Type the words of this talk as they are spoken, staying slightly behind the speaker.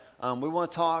We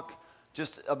want to talk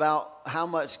just about how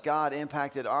much God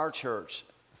impacted our church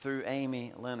through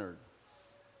Amy Leonard.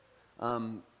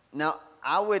 Now,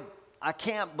 I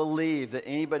can't believe that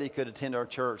anybody could attend our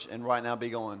church and right now be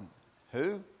going,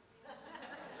 who?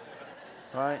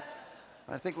 Right?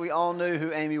 I think we all knew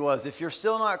who Amy was. If you're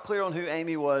still not clear on who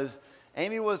Amy was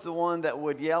the one that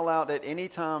would yell out at any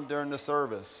time during the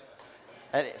service,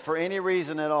 for any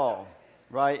reason at all,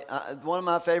 right? One of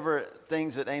my favorite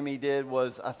things that Amy did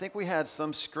was, I think we had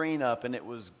some screen up and it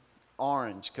was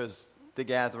orange because the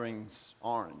gathering's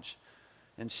orange.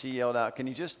 And she yelled out, "Can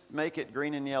you just make it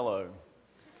green and yellow?"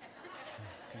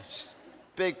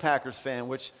 Big Packers fan,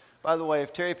 which, by the way,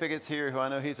 if Terry Pickett's here, who I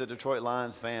know he's a Detroit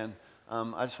Lions fan,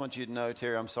 I just want you to know,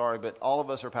 Terry, I'm sorry, but all of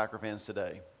us are Packer fans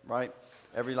today, right?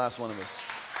 Every last one of us.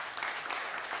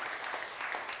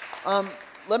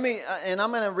 And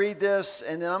I'm going to read this,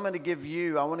 and then I want to give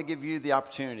you the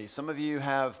opportunity. Some of you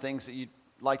have things that you'd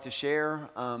like to share.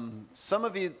 Some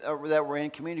of you that were in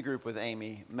community group with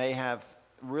Amy may have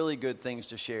really good things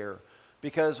to share.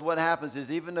 Because what happens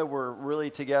is, even though we're really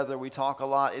together, we talk a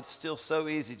lot, it's still so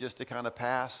easy just to kind of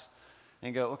pass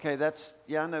and go, okay,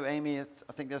 I know Amy,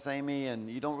 I think that's Amy, and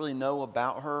you don't really know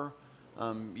about her.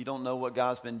 You don't know what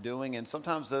God's been doing, and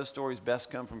sometimes those stories best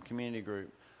come from community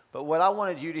group. But what I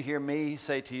wanted you to hear me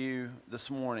say to you this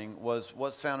morning was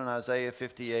what's found in Isaiah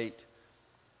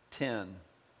 58:10.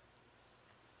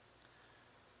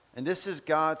 And this is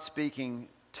God speaking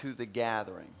to the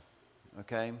gathering,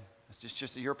 okay? It's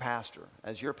just your pastor.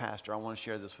 As your pastor, I want to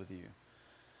share this with you.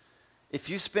 If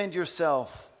you spend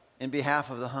yourself in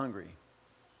behalf of the hungry,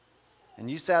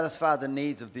 and you satisfy the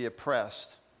needs of the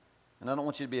oppressed, and I don't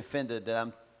want you to be offended that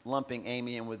I'm lumping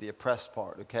Amy in with the oppressed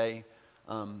part, okay?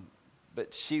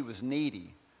 But she was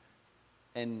needy,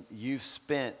 and you've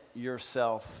spent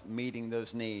yourself meeting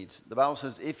those needs. The Bible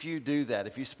says if you do that,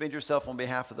 if you spend yourself on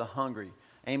behalf of the hungry,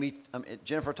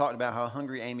 Jennifer talked about how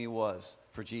hungry Amy was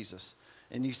for Jesus,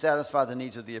 and you satisfy the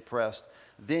needs of the oppressed,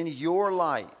 then your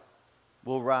light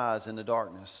will rise in the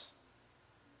darkness,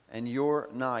 and your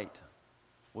night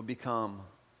will become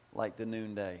like the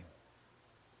noonday.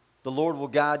 The Lord will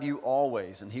guide you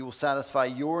always, and he will satisfy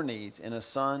your needs in a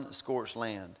sun-scorched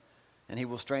land, and he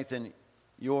will strengthen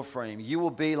your frame. You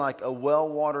will be like a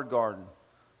well-watered garden,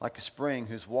 like a spring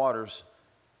whose waters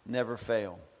never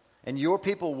fail. And your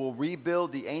people will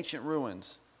rebuild the ancient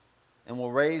ruins and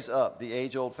will raise up the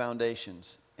age-old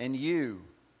foundations. And you,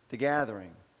 the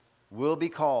gathering, will be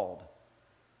called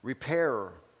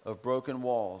repairer of broken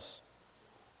walls,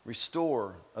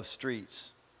 restorer of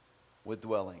streets with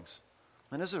dwellings.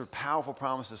 And those are powerful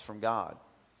promises from God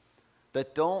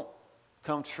that don't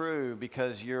come true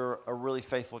because you're a really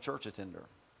faithful church attender.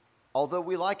 Although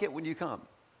we like it when you come.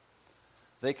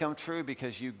 They come true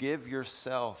because you give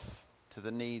yourself to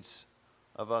the needs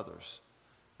of others.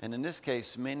 And in this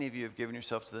case, many of you have given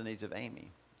yourself to the needs of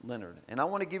Amy Leonard. And I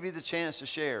want to give you the chance to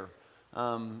share.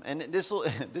 And this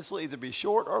will either be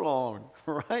short or long,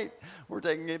 right? We're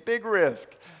taking a big risk.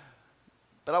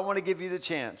 But I want to give you the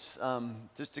chance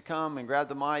just to come and grab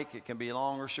the mic. It can be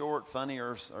long or short, funny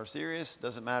or serious.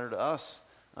 Doesn't matter to us.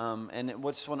 And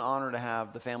it's an honor to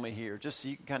have the family here, just so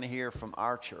you can kind of hear from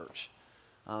our church.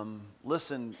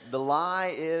 Listen, the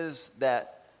lie is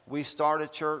that we start a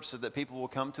church so that people will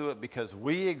come to it because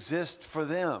we exist for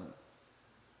them.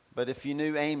 But if you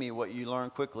knew Amy, what you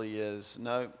learn quickly is,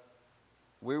 no,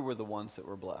 we were the ones that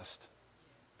were blessed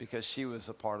because she was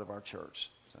a part of our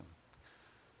church. So,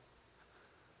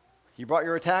 you brought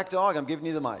your attack dog. I'm giving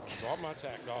you the mic. I brought my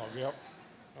attack dog, yep.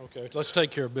 Okay, let's take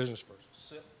care of business first.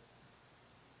 Sit.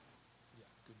 Yeah,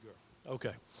 good girl.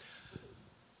 Okay.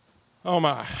 Oh,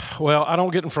 my. Well, I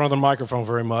don't get in front of the microphone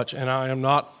very much, and I am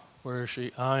not, where is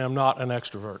she? I am not an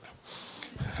extrovert.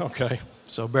 Okay,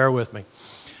 so bear with me.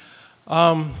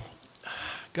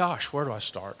 Gosh, where do I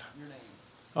start? Your name.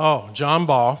 Oh, John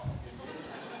Ball.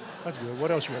 That's good.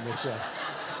 What else you want me to say?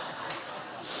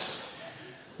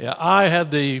 Yeah, I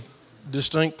had the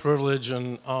distinct privilege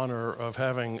and honor of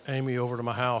having Amy over to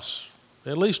my house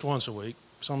at least once a week,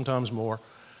 sometimes more,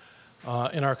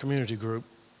 in our community group.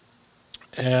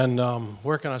 And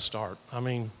where can I start? I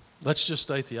mean, let's just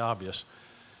state the obvious.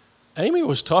 Amy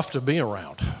was tough to be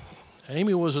around.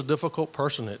 Amy was a difficult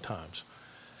person at times.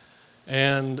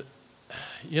 And,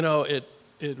 you know, it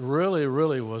really,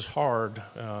 really was hard.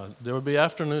 There would be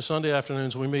Sunday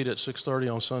afternoons, we meet at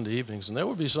 6:30 on Sunday evenings, and there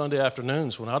would be Sunday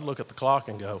afternoons when I'd look at the clock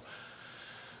and go,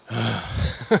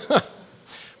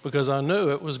 because I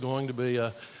knew it was going to be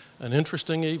an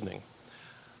interesting evening.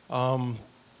 You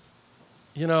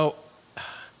know,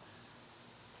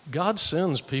 God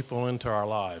sends people into our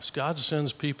lives. God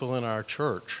sends people in our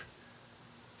church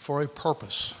for a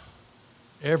purpose.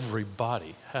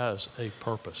 Everybody has a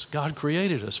purpose. God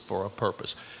created us for a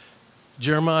purpose.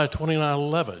 Jeremiah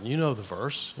 29:11, you know the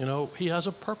verse. He has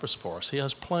a purpose for us. He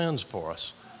has plans for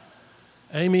us.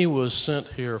 Amy was sent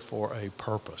here for a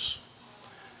purpose.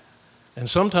 And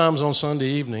sometimes on Sunday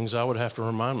evenings, I would have to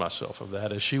remind myself of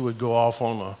that as she would go off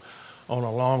on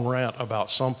a long rant about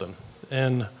something.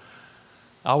 And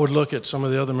I would look at some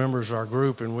of the other members of our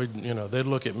group, and they'd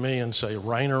look at me and say,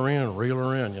 rein her in, reel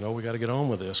her in. We got to get on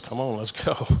with this. Come on, let's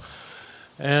go.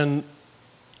 And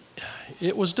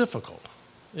it was difficult.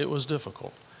 It was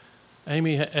difficult.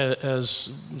 Amy,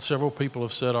 as several people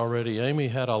have said already, Amy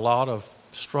had a lot of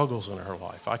struggles in her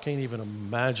life. I can't even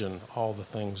imagine all the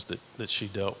things that she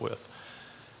dealt with.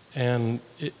 And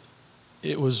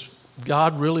it was,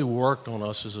 God really worked on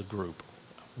us as a group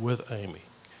with Amy.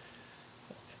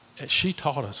 She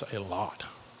taught us a lot.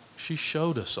 She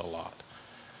showed us a lot.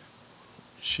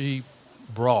 She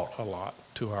brought a lot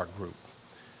to our group,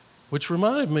 which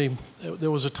reminded me,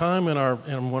 there was a time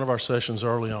in one of our sessions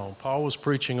early on, Paul was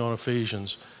preaching on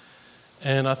Ephesians,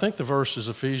 and I think the verse is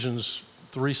Ephesians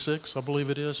 3:6, I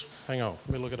believe it is. Hang on, let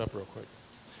me look it up real quick.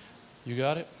 You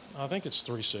got it? I think it's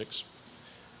 3:6.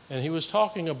 And he was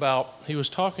talking about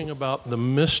the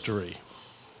mystery.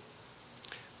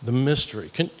 The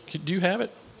mystery. Do you have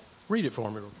it? Read it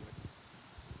for me real quick.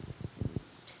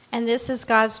 And this is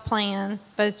God's plan.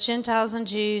 Both Gentiles and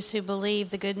Jews who believe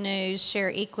the good news share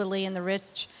equally in the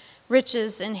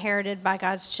riches inherited by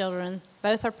God's children.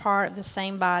 Both are part of the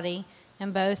same body,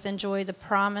 and both enjoy the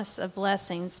promise of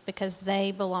blessings because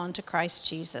they belong to Christ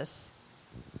Jesus.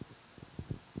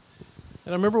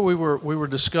 And I remember we were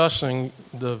discussing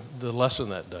the lesson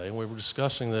that day, and we were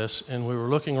discussing this, and we were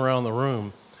looking around the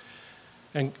room,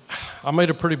 and I made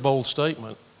a pretty bold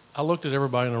statement. I looked at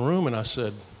everybody in the room and I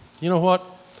said, you know what?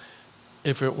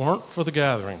 If it weren't for the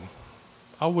gathering,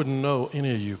 I wouldn't know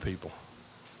any of you people.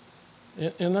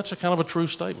 And that's a kind of a true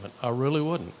statement. I really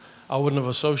wouldn't. I wouldn't have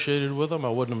associated with them. I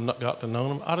wouldn't have got to know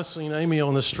them. I'd have seen Amy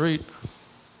on the street,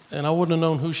 and I wouldn't have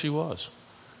known who she was.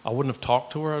 I wouldn't have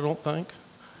talked to her, I don't think.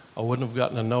 I wouldn't have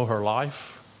gotten to know her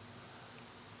life.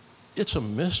 It's a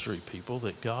mystery, people,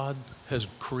 that God has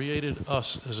created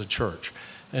us as a church.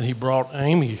 And he brought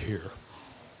Amy here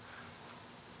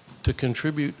to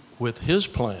contribute with his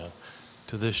plan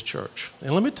to this church.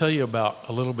 And let me tell you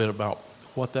a little bit about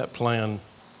what that plan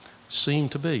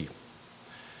seemed to be.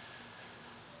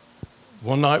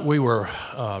 One night we were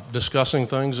discussing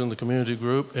things in the community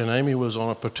group, and Amy was on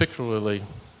a particularly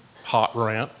hot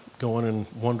rant, going in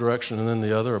one direction and then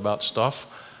the other about stuff.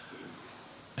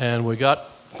 And we got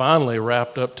finally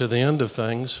wrapped up to the end of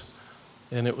things,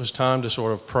 and it was time to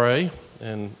sort of pray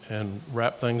and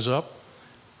wrap things up.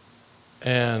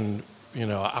 And,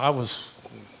 I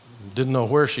didn't know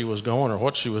where she was going or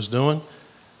what she was doing.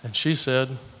 And she said,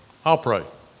 I'll pray.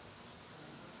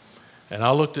 And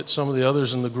I looked at some of the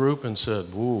others in the group and said,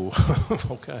 ooh,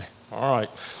 okay, all right.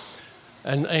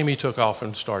 And Amy took off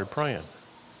and started praying.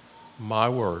 My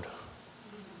word.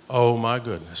 Oh, my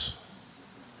goodness.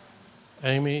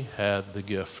 Amy had the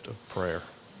gift of prayer.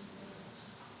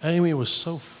 Amy was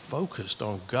so focused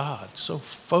on God, so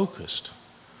focused.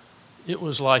 It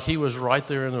was like he was right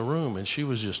there in the room and she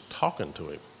was just talking to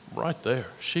him right there.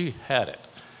 She had it.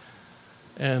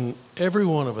 And every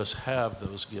one of us have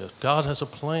those gifts. God has a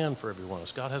plan for every one of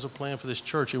us. God has a plan for this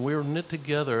church, and we are knit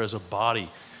together as a body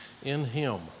in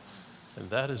him. And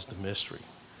that is the mystery.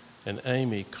 And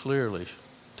Amy clearly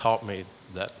taught me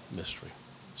that mystery.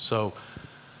 So,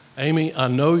 Amy, I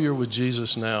know you're with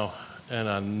Jesus now, and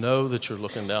I know that you're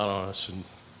looking down on us and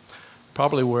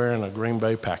probably wearing a Green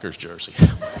Bay Packers jersey.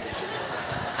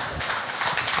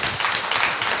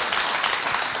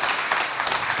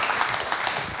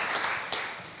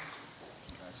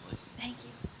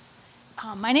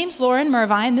 My name's Lauren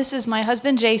Mervine. This is my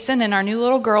husband Jason and our new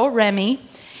little girl Remy.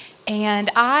 And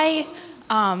I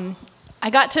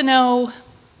got to know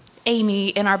Amy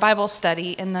in our Bible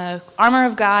study, in the Armor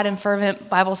of God and Fervent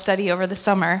Bible study over the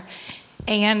summer.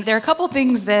 And there are a couple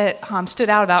things that stood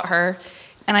out about her,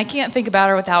 and I can't think about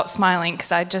her without smiling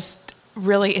because I just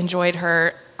really enjoyed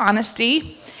her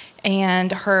honesty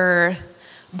and her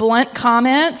blunt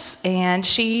comments, and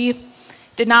she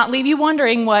did not leave you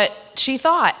wondering what she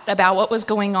thought about what was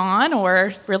going on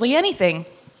or really anything.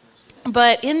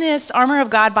 But in this Armor of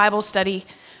God Bible study,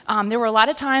 there were a lot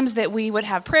of times that we would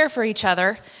have prayer for each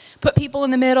other, put people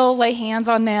in the middle, lay hands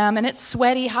on them, and it's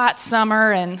sweaty, hot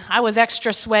summer, and I was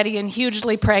extra sweaty and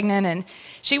hugely pregnant, and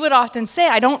she would often say,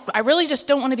 I really just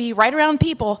don't want to be right around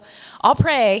people. I'll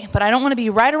pray, but I don't want to be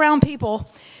right around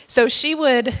people. So she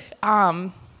would,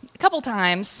 a couple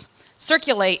times,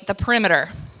 circulate the perimeter,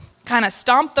 kind of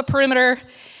stomp the perimeter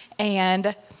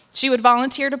And she would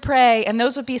volunteer to pray, and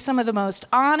those would be some of the most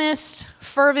honest,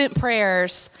 fervent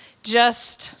prayers,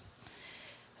 just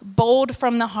bold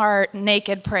from the heart,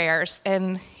 naked prayers.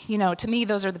 And, to me,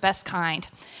 those are the best kind.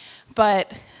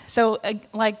 But so,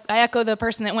 I echo the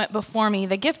person that went before me,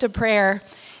 the gift of prayer.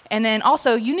 And then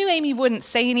also, you knew Amy wouldn't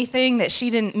say anything that she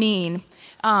didn't mean.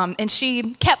 And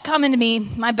she kept coming to me.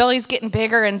 My belly's getting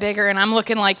bigger and bigger, and I'm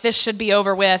looking like this should be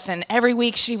over with. And every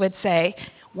week she would say,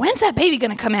 "When's that baby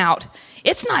going to come out?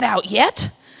 It's not out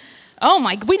yet. Oh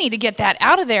we need to get that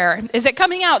out of there. Is it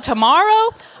coming out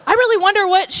tomorrow? I really wonder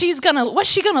what's she gonna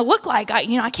look like.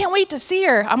 I can't wait to see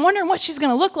her. I'm wondering what she's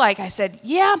gonna look like." I said,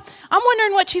 "Yeah, I'm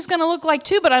wondering what she's gonna look like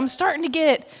too, but I'm starting to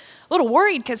get a little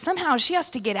worried because somehow she has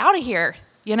to get out of here.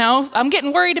 I'm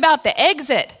getting worried about the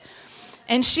exit."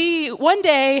 And one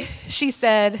day she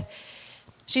said,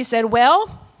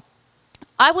 "Well,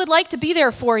 I would like to be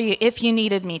there for you if you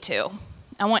needed me to.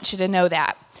 I want you to know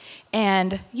that."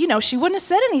 And, she wouldn't have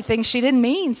said anything she didn't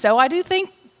mean. So I do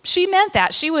think she meant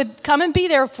that. She would come and be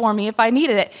there for me if I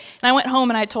needed it. And I went home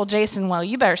and I told Jason, "Well,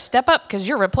 you better step up because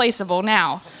you're replaceable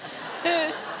now."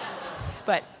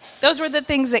 But those were the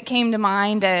things that came to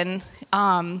mind. And,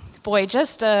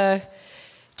 just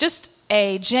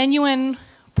a genuine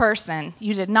person.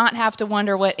 You did not have to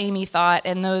wonder what Amy thought.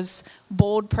 And those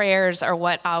bold prayers are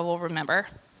what I will remember.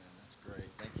 That's great.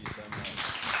 Thank you so much.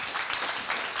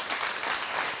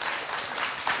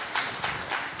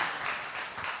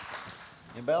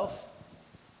 Anybody else?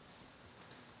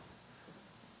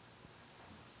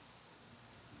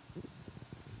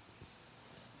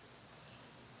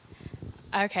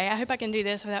 Okay, I hope I can do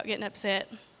this without getting upset.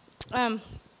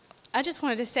 I just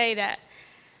wanted to say that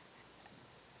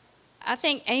I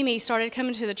think Amy started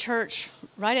coming to the church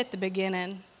right at the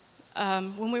beginning,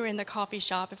 when we were in the coffee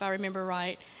shop, if I remember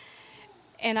right.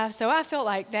 And so I felt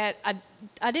like that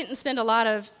I didn't spend a lot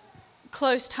of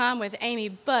close time with Amy,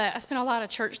 but I spent a lot of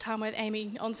church time with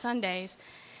Amy on Sundays.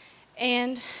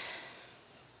 And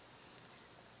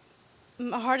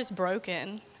my heart is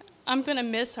broken. I'm going to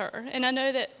miss her, and I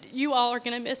know that you all are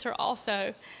going to miss her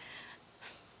also.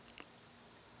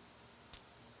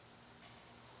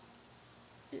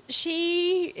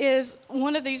 She is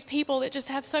one of these people that just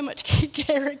have so much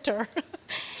character.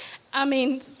 I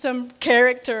mean, some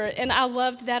character, and I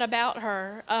loved that about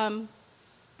her.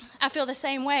 I feel the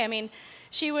same way. I mean,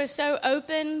 she was so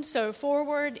open, so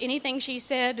forward. Anything she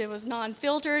said, it was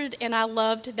non-filtered, and I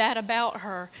loved that about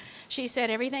her. She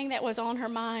said everything that was on her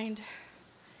mind.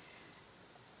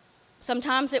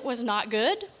 Sometimes it was not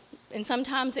good, and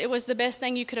sometimes it was the best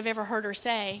thing you could have ever heard her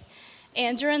say.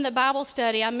 And during the Bible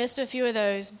study, I missed a few of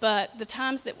those, but the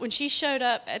times that when she showed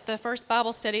up at the first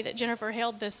Bible study that Jennifer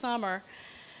held this summer,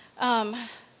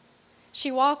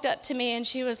 she walked up to me and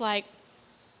she was like,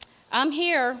 "I'm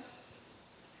here.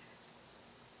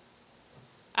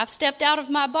 I've stepped out of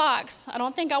my box. I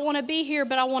don't think I want to be here,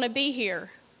 but I want to be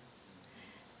here."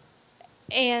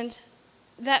 And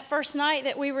that first night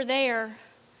that we were there,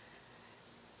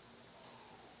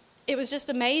 it was just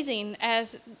amazing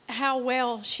as how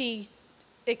well she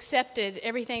accepted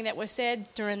everything that was said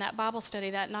during that Bible study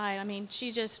that night. I mean,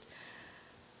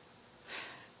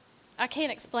 I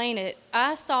can't explain it.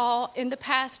 I saw in the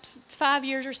past 5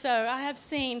 years or so, I have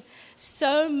seen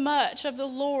so much of the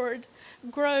Lord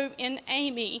grow in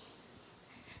Amy.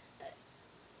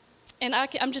 And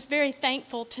I'm just very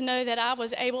thankful to know that I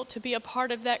was able to be a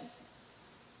part of that,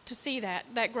 to see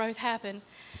that growth happen.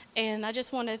 And I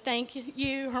just want to thank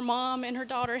you, her mom and her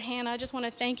daughter Hannah. I just want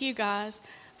to thank you guys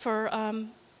for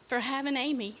having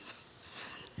Amy.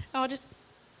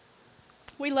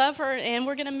 We love her and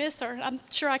we're going to miss her. I'm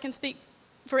sure I can speak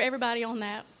for everybody on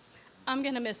that. I'm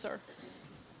going to miss her.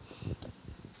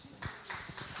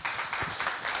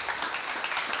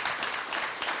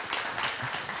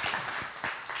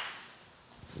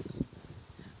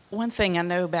 One thing I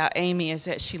know about Amy is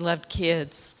that she loved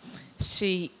kids.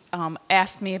 She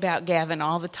asked me about Gavin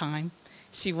all the time.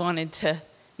 She wanted to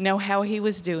know how he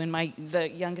was doing, the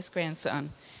youngest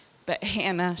grandson. But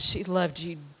Hannah, she loved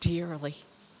you dearly.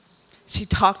 She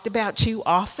talked about you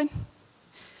often.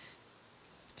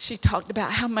 She talked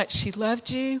about how much she loved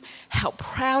you, how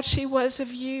proud she was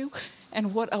of you,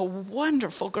 and what a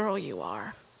wonderful girl you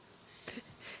are.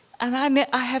 And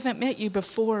I haven't met you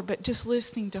before, but just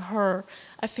listening to her,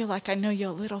 I feel like I know you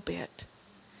a little bit.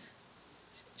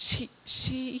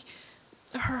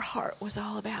 Her heart was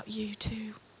all about you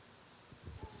too.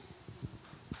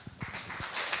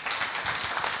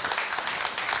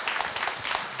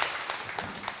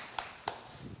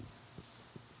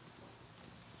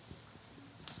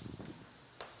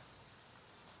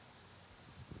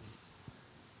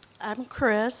 I'm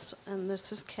Chris, and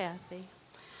this is Kathy.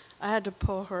 I had to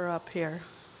pull her up here.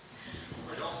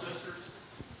 Are y'all sisters?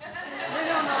 We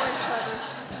don't know each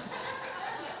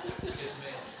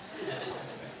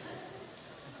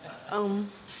other.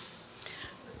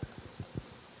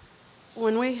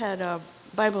 When we had a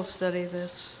Bible study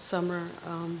this summer,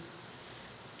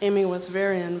 Amy was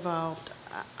very involved.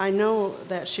 I know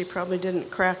that she probably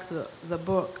didn't crack the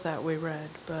book that we read,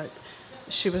 but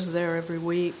she was there every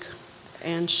week,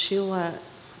 and she let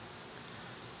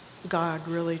God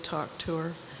really talk to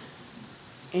her.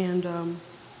 And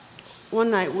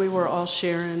one night we were all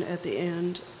sharing at the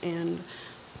end, and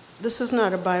this is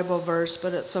not a Bible verse,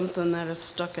 but it's something that is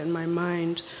stuck in my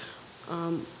mind.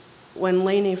 When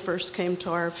Lainey first came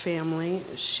to our family,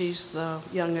 she's the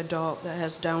young adult that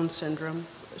has Down syndrome.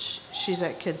 She's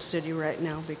at Kid City right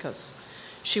now because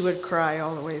she would cry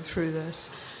all the way through this.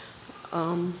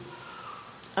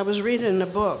 I was reading a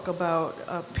book about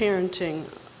parenting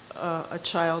a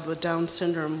child with Down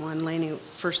syndrome when Lainey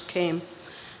first came.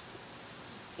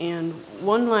 And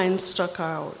one line stuck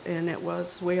out, and it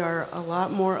was, "We are a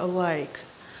lot more alike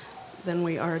than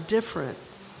we are different."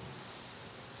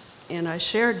 And I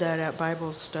shared that at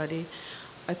Bible study.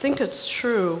 I think it's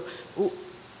true.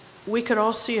 We could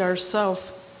all see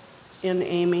ourselves in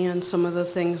Amy and some of the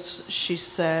things she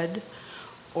said,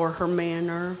 or her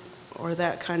manner, or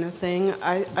that kind of thing.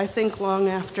 I think long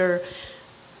after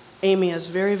Amy is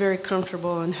very, very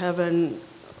comfortable in heaven,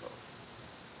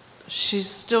 she's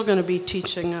still going to be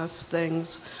teaching us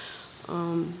things.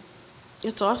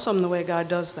 It's awesome the way God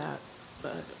does that,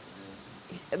 but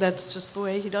that's just the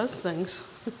way he does things.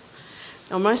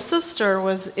 Now, my sister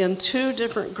was in 2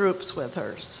 different groups with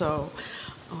her, so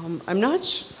I'm not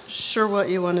sure what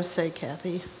you want to say,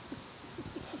 Kathy.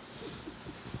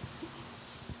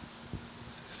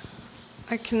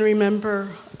 I can remember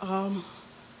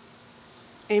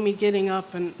Amy getting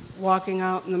up and walking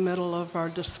out in the middle of our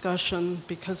discussion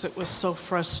because it was so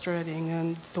frustrating,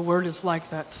 and the word is like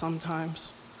that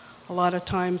sometimes. A lot of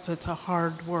times it's a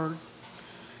hard word,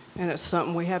 and it's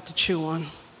something we have to chew on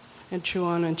and chew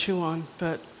on and chew on.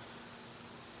 But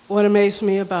what amazed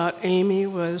me about Amy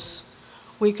was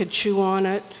we could chew on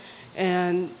it,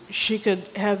 and she could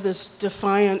have this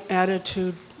defiant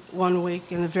attitude one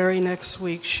week, and the very next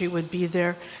week she would be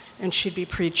there and she'd be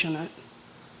preaching it.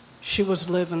 She was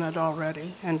living it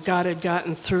already, and God had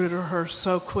gotten through to her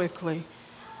so quickly.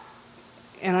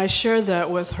 And I shared that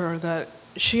with her, that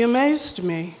she amazed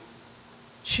me.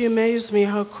 She amazed me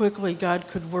how quickly God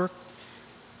could work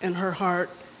in her heart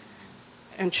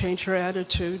and change her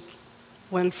attitude,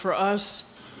 when for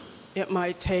us it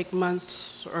might take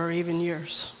months or even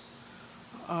years.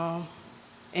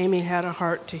 Amy had a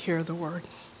heart to hear the word.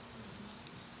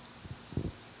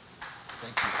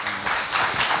 Thank you so much.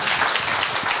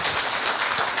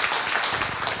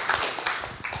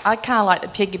 I'd kind of like to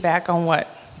piggyback on what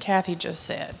Kathy just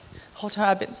said. The whole time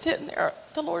I've been sitting there,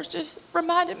 the Lord just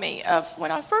reminded me of when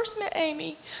I first met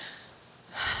Amy.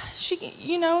 She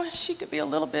could be a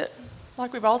little bit,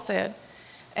 like we've all said,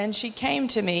 and she came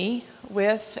to me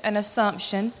with an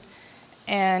assumption,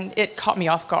 and it caught me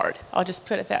off guard. I'll just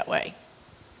put it that way.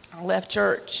 I left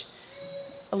church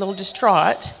a little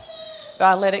distraught, but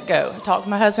I let it go. I talked to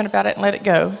my husband about it and let it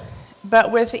go.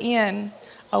 But within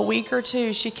a week or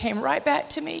 2, she came right back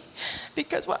to me,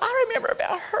 because what I remember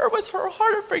about her was her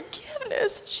heart of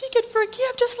forgiveness. She could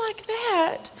forgive just like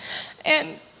that.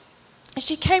 And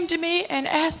she came to me and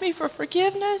asked me for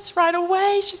forgiveness right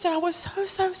away. She said, I was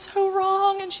so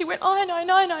wrong. And she went on,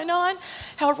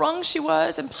 how wrong she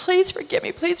was. And please forgive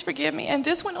me. And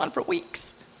this went on for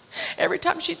weeks. Every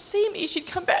time she'd see me, she'd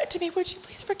come back to me, would you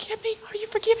please forgive me? Are you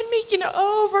forgiving me?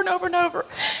 Over and over and over.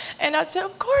 And I'd say,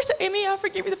 of course, Amy, I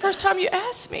forgive you the first time you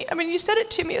asked me. I mean, you said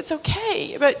it to me, it's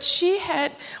okay. But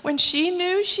when she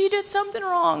knew she did something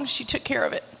wrong, she took care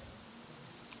of it.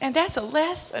 And that's a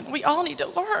lesson we all need to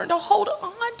learn. Don't hold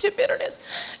on to bitterness.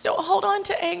 Don't hold on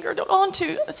to anger. Don't hold on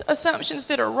to assumptions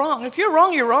that are wrong. If you're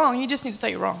wrong, you're wrong. You just need to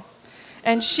say you're wrong.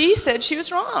 And she said she was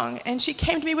wrong. And she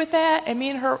came to me with that. And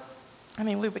me and her,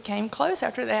 we became close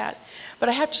after that. But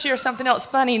I have to share something else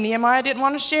funny. Nehemiah didn't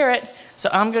want to share it,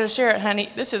 so I'm going to share it, honey.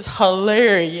 This is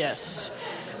hilarious.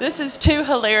 This is too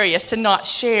hilarious to not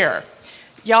share.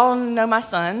 Y'all know my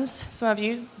sons, some of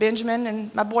you, Benjamin,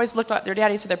 and my boys look like their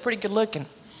daddy, so they're pretty good looking.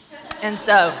 And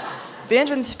so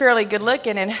Benjamin's fairly good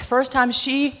looking, and first time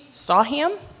she saw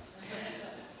him,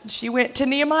 she went to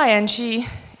Nehemiah, and she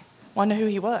wanted to know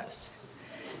who he was.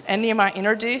 And Nehemiah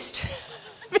introduced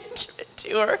Benjamin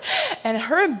to her, and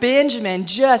her and Benjamin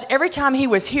just, every time he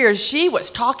was here, she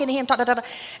was talking to him,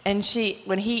 and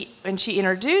when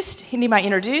Nehemiah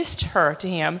introduced her to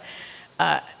him,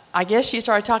 I guess she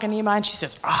started talking to Nehemiah, and she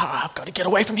says, I've got to get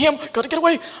away from him. Got to get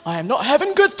away. I am not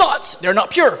having good thoughts. They're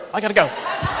not pure. I got to go.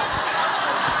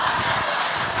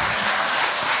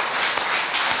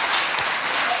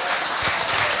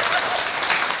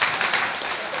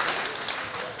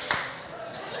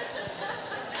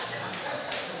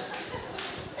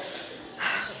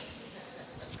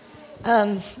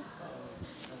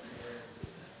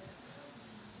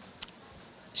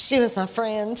 She was my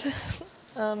friend.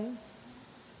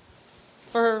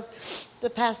 For the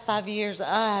past 5 years,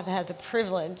 I have had the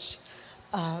privilege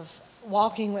of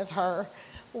walking with her,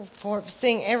 for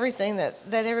seeing everything that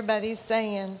everybody's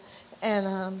saying.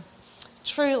 And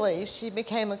truly, she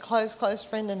became a close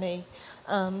friend to me.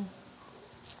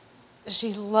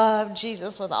 She loved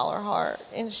Jesus with all her heart,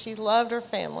 and she loved her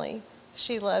family.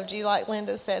 She loved you, like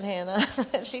Linda said, Hannah.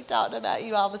 She talked about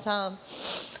you all the time.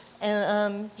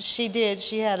 And she did.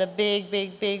 She had a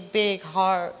big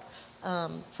heart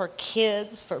for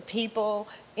kids, for people.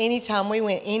 Anytime we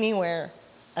went anywhere,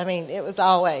 I mean, it was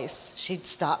always, she'd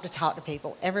stop to talk to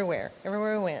people everywhere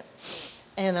we went.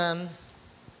 And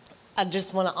I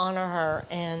just want to honor her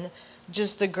and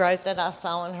just the growth that I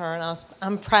saw in her. And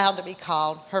I'm proud to be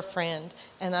called her friend.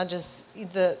 And I just,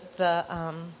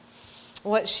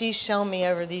 what she's shown me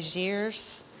over these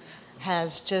years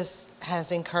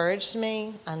has encouraged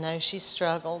me. I know she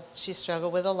struggled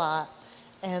with a lot.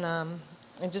 And I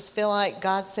just feel like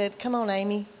God said, come on,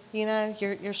 Amy,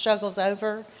 your struggle's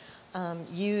over.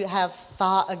 You have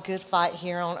fought a good fight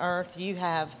here on earth. You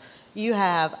have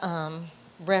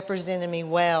represented me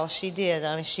well. She did.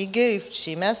 I mean, she goofed.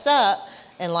 She messed up.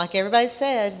 And like everybody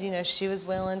said, she was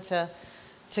willing to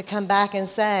come back and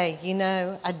say,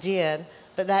 I did.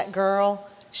 But that girl,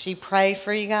 she prayed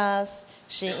for you guys.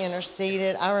 She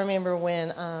interceded. I remember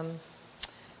when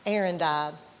Aaron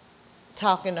died,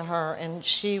 talking to her, and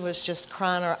she was just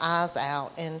crying her eyes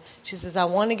out. And she says, I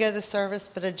want to go to the service,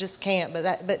 but I just can't.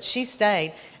 But she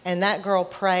stayed, and that girl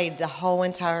prayed the whole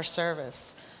entire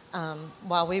service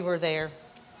while we were there.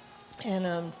 And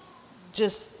I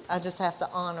just have to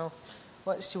honor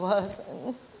what she was.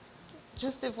 And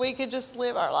just if we could just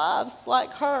live our lives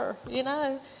like her,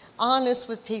 honest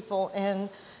with people and,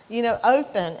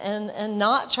 open and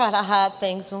not try to hide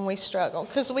things when we struggle,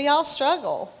 because we all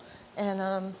struggle. And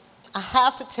I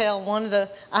have to tell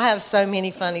I have so many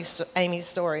funny Amy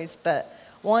stories, but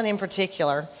one in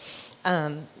particular,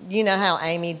 you know how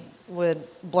Amy would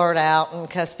blurt out and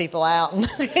cuss people out. And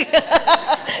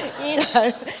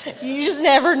you just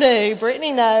never knew.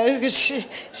 Brittany knows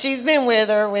because she's been with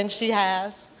her when she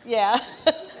has. Yeah.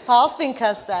 Paul's been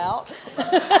cussed out.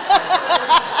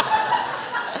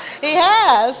 He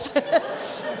has.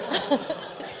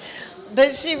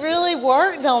 But she really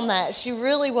worked on that. She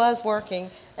really was working.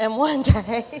 And one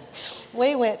day,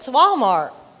 we went to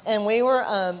Walmart, and we were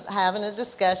having a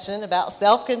discussion about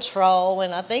self-control,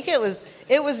 and I think it was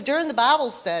during the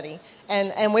Bible study,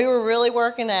 and we were really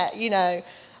working at,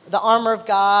 the armor of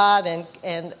God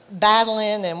and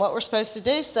battling and what we're supposed to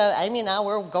do. So Amy and I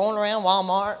were going around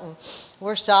Walmart, and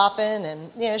we're shopping,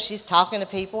 and, she's talking to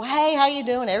people. Hey, how you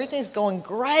doing? Everything's going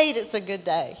great. It's a good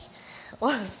day.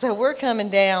 Well, so we're coming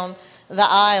down the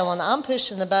aisle, and I'm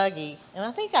pushing the buggy, and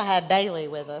I think I had Bailey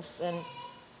with us, and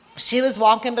she was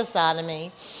walking beside of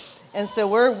me, and so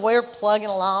we're plugging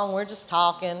along, we're just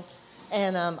talking,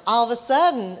 and all of a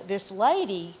sudden, this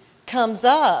lady comes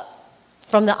up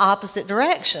from the opposite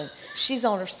direction. She's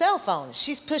on her cell phone.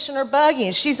 She's pushing her buggy,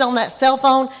 and she's on that cell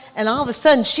phone, and all of a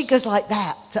sudden, she goes like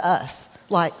that to us,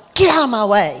 like, get out of my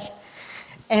way.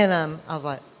 And I was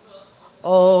like,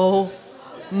 oh,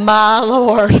 my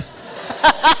Lord.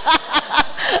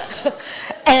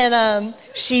 And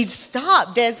she'd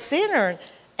stopped dead center.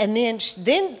 And then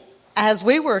as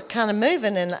we were kind of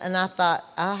moving, and I thought,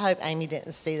 I hope Amy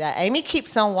didn't see that. Amy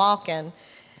keeps on walking.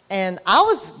 And I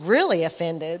was really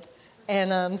offended.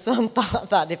 And so I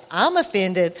thought, if I'm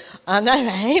offended, I know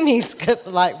Amy's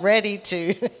ready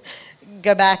to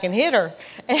go back and hit her.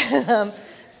 And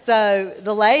so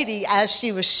the lady, as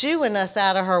she was shooing us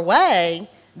out of her way,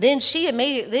 then she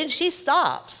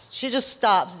stops. She just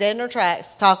stops dead in her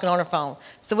tracks, talking on her phone.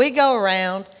 So we go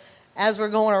around. As we're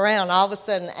going around, all of a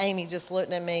sudden, Amy just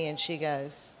looked at me, and she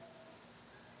goes,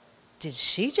 did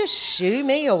she just shoo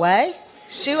me away?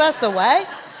 Shoo us away?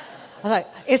 I was like,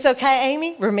 it's okay,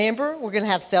 Amy. Remember, we're going to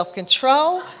have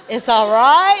self-control. It's all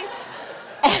right.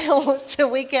 And so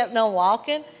we kept on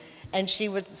walking, and she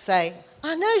would say,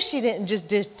 I know she didn't just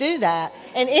do that.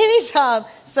 And anytime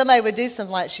somebody would do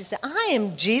something like that, she said, I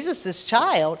am Jesus'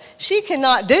 child. She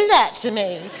cannot do that to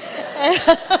me. And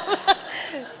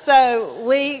So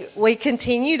we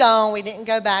continued on. We didn't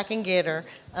go back and get her.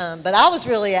 But I was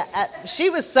really, she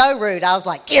was so rude. I was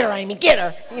like, get her, Amy, get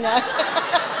her, you know.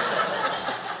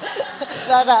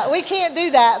 But I thought, we can't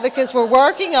do that because we're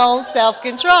working on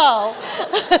self-control.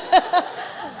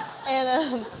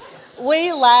 And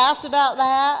we laughed about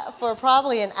that for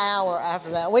probably an hour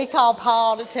after that. We called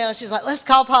Paul to tell him. She's like, let's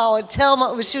call Paul and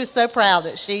tell him. She was so proud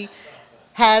that she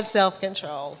had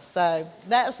self-control. So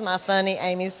that's my funny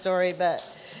Amy story, but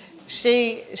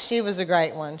she was a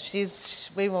great one.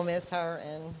 We will miss her,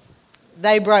 and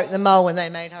they broke the mold when they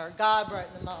made her. God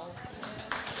broke the mold.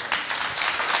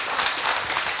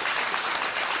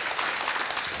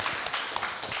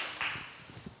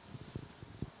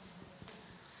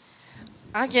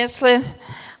 I guess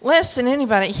less than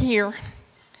anybody here,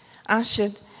 I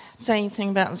should say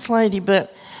anything about this lady,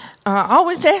 but I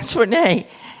always ask Renee,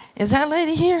 is that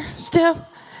lady here still?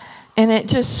 And it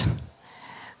just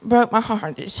broke my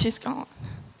heart that she's gone.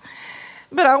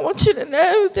 But I want you to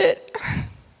know that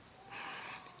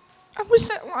I wish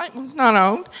that light was not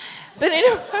on. But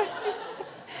anyway,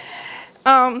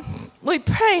 we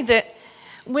pray that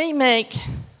we make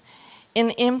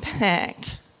an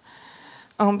impact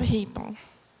on people.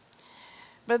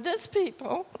 But this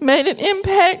people made an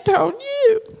impact on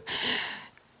you.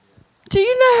 Do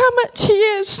you know how much he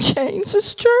has changed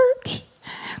this church?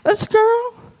 This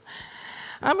girl?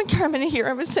 I've been coming here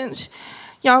ever since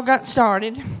y'all got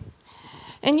started.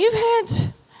 And you've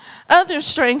had other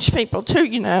strange people too,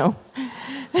 you know.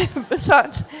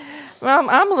 Besides, well,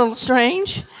 I'm a little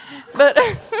strange. But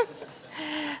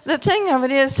the thing of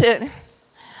it is that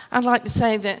I'd like to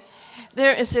say that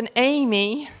there is an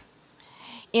Amy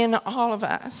in all of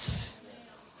us.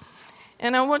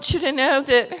 And I want you to know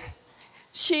that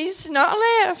she's not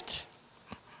left,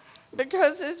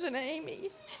 because there's an Amy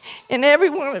in every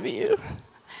one of you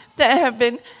that have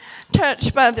been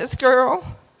touched by this girl.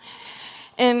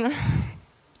 And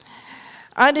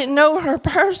I didn't know her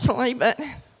personally, but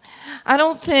I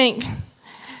don't think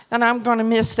that I'm going to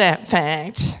miss that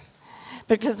fact,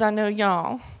 because I know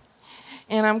y'all.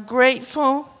 And I'm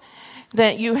grateful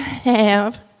that you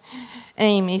have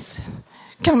Amy's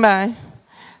come by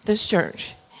this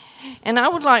church. And I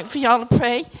would like for y'all to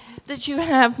pray that you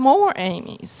have more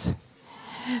Amy's,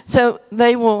 so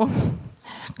they will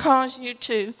cause you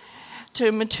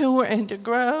to mature and to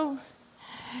grow,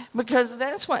 because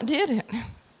that's what did it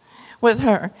with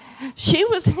her. She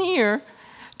was here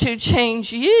to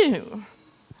change you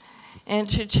and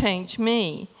to change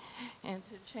me and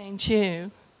to change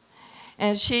you.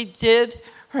 And she did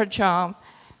her job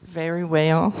very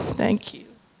well. Thank you.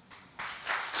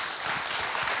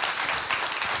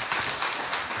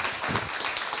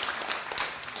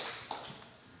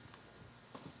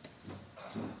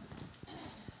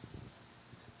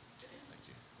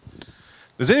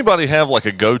 Does anybody have like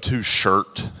a go-to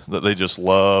shirt that they just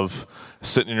love,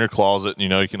 sitting in your closet, and you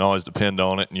know you can always depend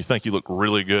on it, and you think you look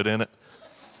really good in it?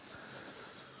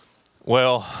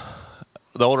 Well,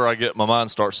 the older I get, my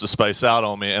mind starts to space out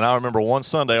on me. And I remember one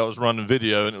Sunday I was running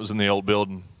video, and it was in the old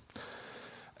building.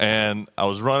 And I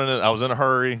was running it. I was in a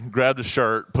hurry, grabbed a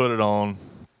shirt, put it on.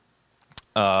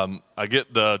 I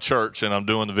get to church, and I'm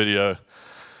doing the video.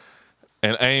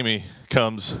 And Amy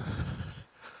comes,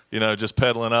 just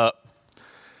pedaling up.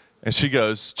 And she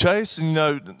goes, Chase, and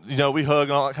you know, we hug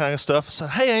and all that kind of stuff. I said,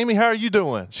 hey, Amy, how are you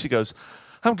doing? She goes,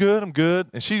 I'm good.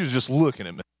 And she was just looking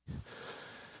at me.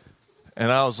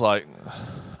 And I was like,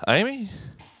 Amy,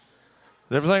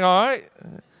 is everything all right?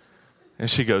 And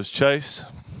she goes, Chase.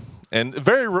 And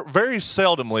very, very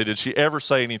seldomly did she ever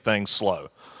say anything slow.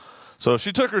 So if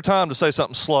she took her time to say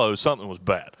something slow, something was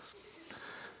bad.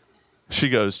 She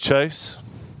goes, Chase,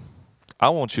 I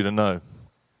want you to know,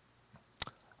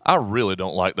 I really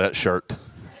don't like that shirt.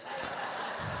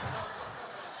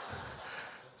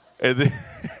 And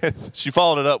then she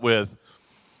followed it up with,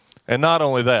 and not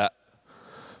only that,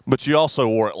 but you also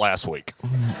wore it last week.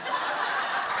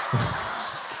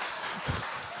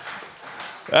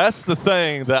 That's the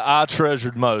thing that I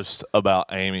treasured most about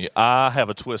Amy. I have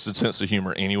a twisted sense of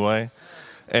humor anyway,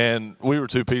 and we were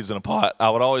two peas in a pot. I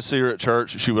would always see her at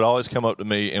church. She would always come up to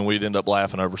me, and we'd end up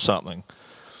laughing over something.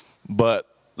 But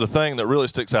the thing that really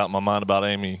sticks out in my mind about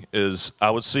Amy is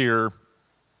I would see her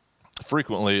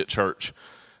frequently at church.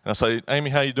 And I say, Amy,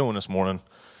 how you doing this morning?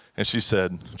 And she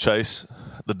said, Chase,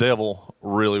 the devil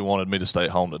really wanted me to stay at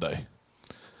home today.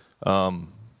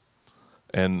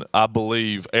 And I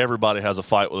believe everybody has a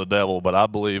fight with the devil, but I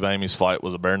believe Amy's fight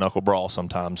was a bare-knuckle brawl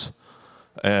sometimes.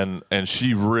 And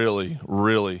she really,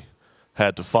 really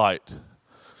had to fight.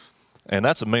 And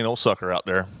that's a mean old sucker out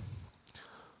there.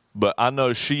 but I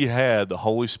know she had the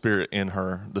Holy Spirit in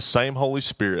her, the same Holy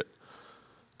Spirit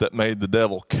that made the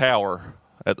devil cower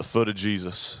at the foot of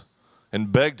Jesus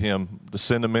and begged him to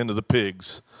send him into the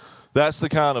pigs. That's the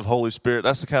kind of Holy Spirit,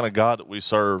 that's the kind of God that we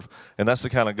serve, and that's the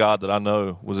kind of God that I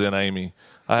know was in Amy.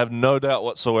 I have no doubt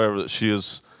whatsoever that she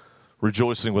is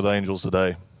rejoicing with angels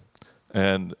today.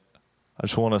 And I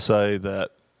just want to say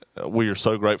that we are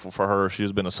so grateful for her. She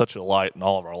has been such a light in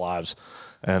all of our lives.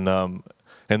 And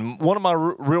one of my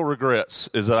real regrets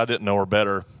is that I didn't know her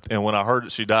better. And when I heard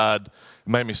that she died, it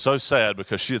made me so sad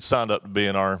because she had signed up to be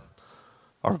in our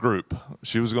group.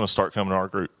 She was going to start coming to our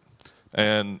group.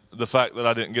 And the fact that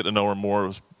I didn't get to know her more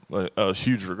was a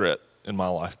huge regret in my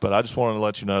life. But I just wanted to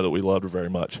let you know that we loved her very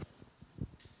much.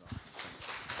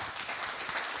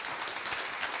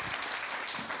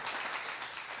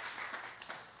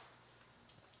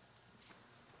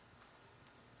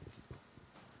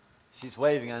 She's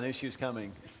waving. I knew she was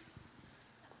coming.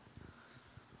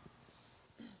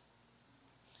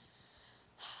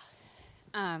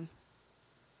 I've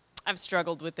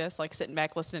struggled with this, like sitting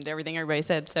back listening to everything everybody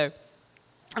said. So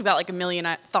I've got like a million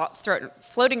thoughts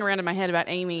floating around in my head about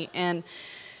Amy. And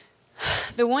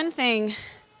the one thing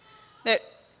that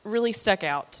really stuck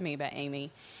out to me about Amy,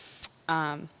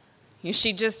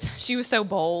 she was so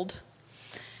bold.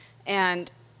 And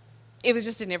it was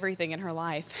just in everything in her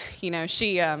life. You know,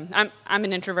 I'm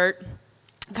an introvert,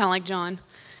 kind of like John.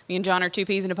 Me and John are two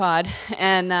peas in a pod.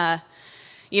 And, I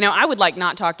would like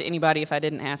not talk to anybody if I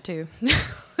didn't have to.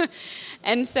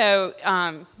 And so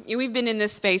we've been in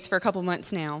this space for a couple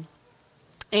months now.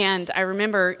 And I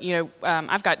remember,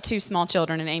 I've got two small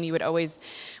children, and Amy would always,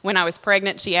 when I was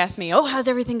pregnant, she asked me, "Oh, how's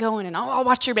everything going?" And I'll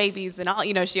watch your babies. And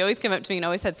she always came up to me and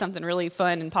always had something really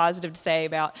fun and positive to say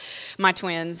about my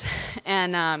twins.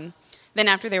 And then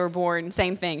after they were born,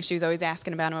 same thing. She was always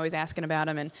asking about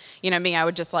them, And, me, I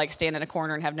would just like stand in a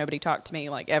corner and have nobody talk to me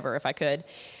like ever if I could.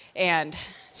 And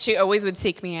she always would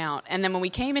seek me out. And then when we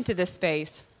came into this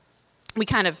space, we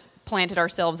kind of planted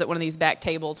ourselves at one of these back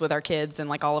tables with our kids and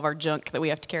like all of our junk that we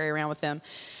have to carry around with them.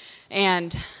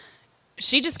 And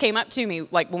she just came up to me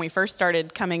like when we first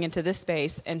started coming into this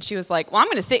space, and she was like, "Well, I'm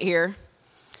going to sit here."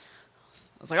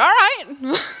 I was like, "All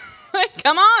right."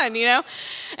 Come on,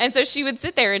 And so she would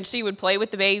sit there and she would play with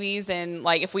the babies, and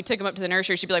like if we took them up to the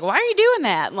nursery, she'd be like, "Why are you doing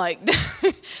that?" Like,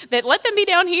 let them be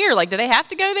down here. Like, do they have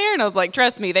to go there? And I was like,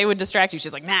 "Trust me, they would distract you."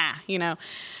 She's like, "Nah,"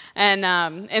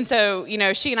 And so,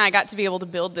 she and I got to be able to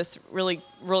build this really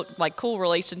like cool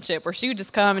relationship where she would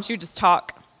just come and she would just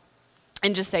talk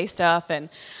and just say stuff. And,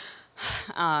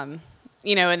 and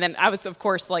then I was, of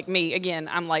course, like me, again,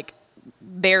 I'm like,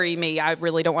 bury me. I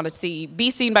really don't want to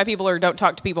be seen by people or don't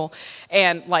talk to people.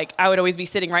 And like, I would always be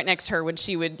sitting right next to her when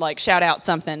she would like shout out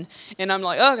something. And I'm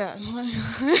like, "Oh God."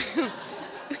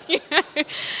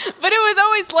 But it was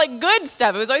always like good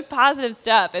stuff. It was always positive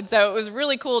stuff. And so it was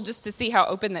really cool just to see how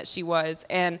open that she was.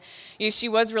 And she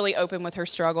was really open with her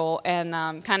struggle. And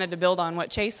kind of to build on what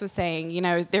Chase was saying,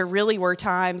 there really were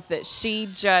times that she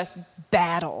just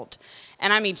battled.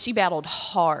 And I mean, she battled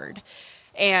hard.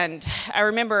 And I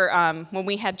remember when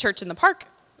we had church in the park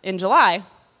in July,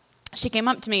 she came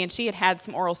up to me and she had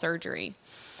some oral surgery.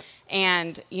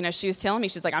 And, she was telling me,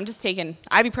 she's like, "I'm just taking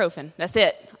ibuprofen. That's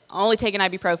it. Only taking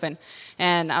ibuprofen."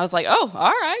 And I was like, "Oh,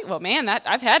 all right. Well, man,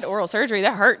 I've had oral surgery.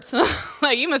 That hurts.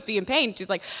 Like, you must be in pain." She's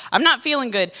like, "I'm not feeling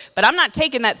good, but I'm not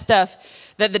taking that stuff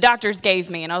that the doctors gave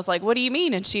me." And I was like, "What do you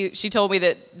mean?" And she told me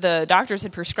that the doctors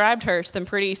had prescribed her some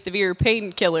pretty severe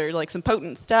painkiller, like some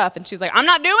potent stuff. And she was like, "I'm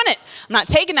not doing it. I'm not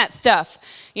taking that stuff."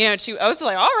 I was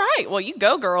like, "All right, well, you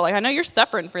go, girl. Like, I know you're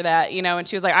suffering for that." And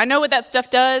she was like, "I know what that stuff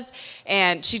does."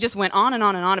 And she just went on and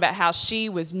on and on about how she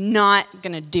was not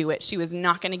going to do it. She was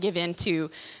not going to give in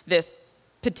to this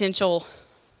potential,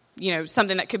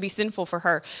 something that could be sinful for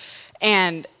her.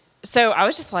 And so I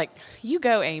was just like, "You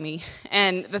go, Amy."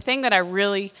 And the thing that I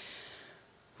really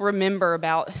remember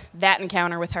about that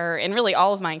encounter with her, and really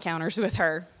all of my encounters with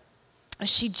her,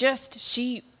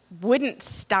 she wouldn't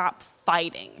stop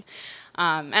fighting.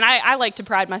 And I like to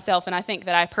pride myself, and I think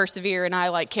that I persevere, and I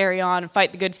like carry on and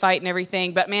fight the good fight and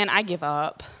everything. But man, I give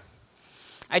up.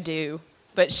 I do.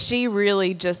 But she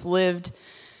really just lived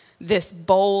this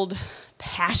bold,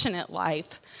 passionate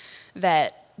life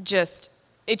that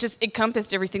it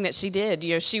encompassed everything that she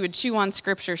did. She would chew on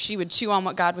scripture. She would chew on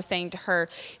what God was saying to her.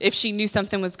 If she knew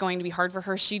something was going to be hard for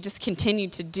her, she just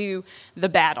continued to do the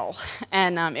battle.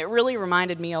 And it really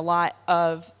reminded me a lot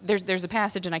of, there's a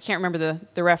passage, and I can't remember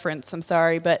the reference, I'm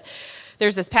sorry, but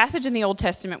there's this passage in the Old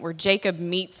Testament where Jacob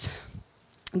meets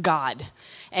God,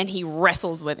 and he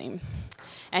wrestles with him.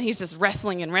 and he's just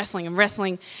wrestling and wrestling and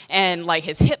wrestling, and like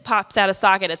his hip pops out of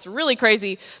socket. It's a really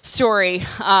crazy story,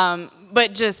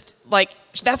 but just like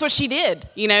that's what she did.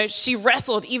 You know, she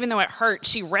wrestled even though it hurt.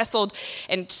 She wrestled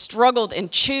and struggled and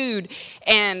chewed.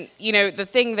 And you know, the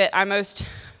thing that I most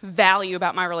value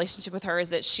about my relationship with her is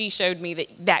that she showed me that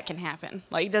that can happen.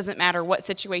 Like, it doesn't matter what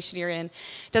situation you're in,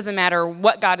 it doesn't matter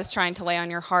what God is trying to lay on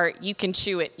your heart. You can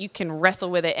chew it, you can wrestle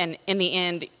with it, and in the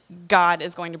end, God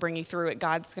is going to bring you through it.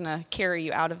 God's going to carry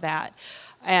you out of that.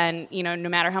 And you know, no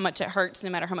matter how much it hurts,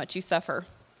 no matter how much you suffer,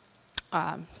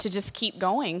 to just keep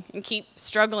going and keep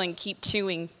struggling, keep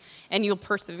chewing, and you'll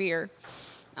persevere.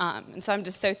 And so I'm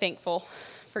just so thankful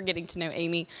for getting to know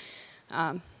Amy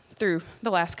through the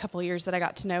last couple of years that I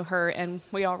got to know her, and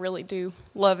we all really do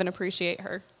love and appreciate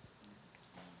her.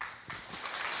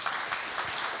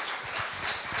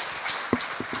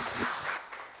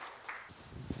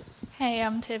 Hey,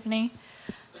 I'm Tiffany.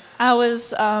 I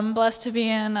was blessed to be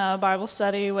in a Bible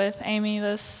study with Amy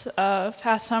this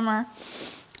past summer,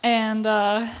 and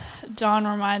John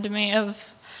reminded me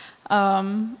of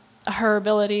her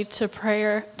ability to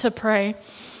pray,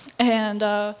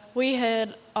 and we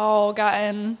had all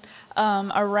gotten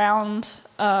around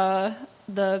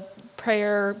the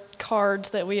prayer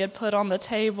cards that we had put on the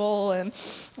table, and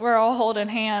we're all holding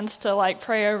hands to like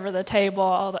pray over the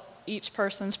table each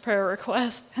person's prayer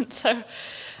request. And so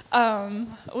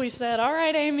we said, all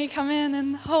right, Amy, come in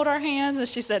and hold our hands. And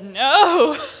she said,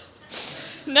 no,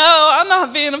 I'm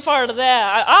not being a part of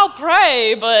that. I'll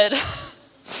pray, but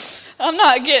I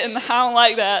don't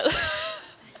like that.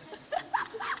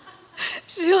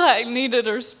 She like needed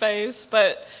her space,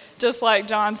 but just like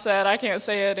John said, I can't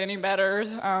say it any better.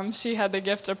 She had the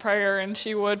gift of prayer, and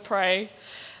she would pray.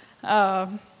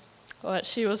 But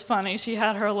she was funny. She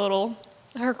had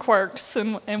her quirks,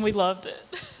 and we loved it.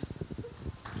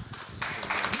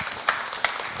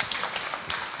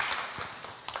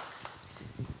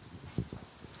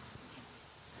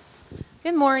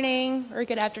 Good morning, or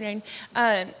good afternoon.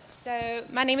 So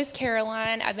my name is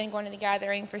Caroline. I've been going to the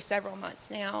gathering for several months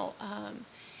now,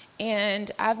 and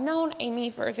I've known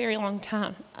Amy for a very long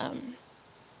time. I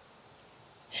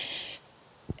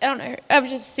don't know. I was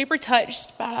just super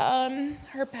touched by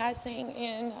her passing,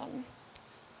 and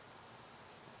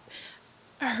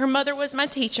her mother was my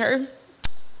teacher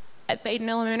at Baden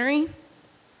Elementary,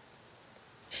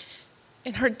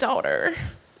 and her daughter,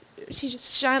 she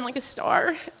just shined like a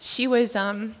star. She was,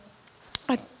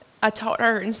 I taught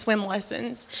her in swim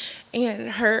lessons, and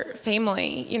her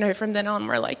family, you know, from then on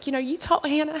were like, you know, you taught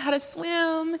Hannah how to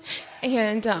swim.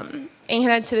 And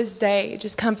Hannah to this day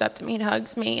just comes up to me and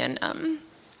hugs me. And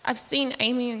I've seen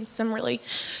Amy in some really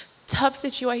tough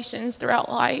situations throughout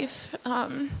life.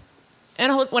 And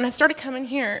when I started coming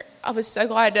here, I was so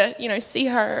glad to, you know, see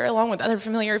her along with other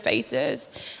familiar faces.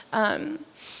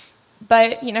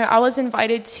 But, you know, I was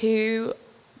invited to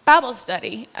Bible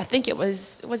study. I think it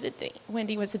was it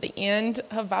the end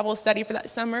of Bible study for that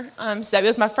summer? So it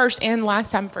was my first and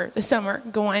last time for the summer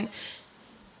going.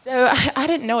 So I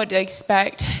didn't know what to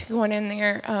expect going in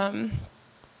there.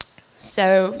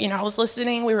 So, you know, I was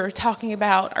listening. We were talking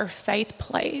about our faith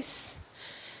place.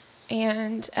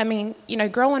 And, I mean, you know,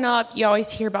 growing up, you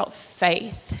always hear about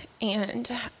faith.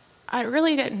 And I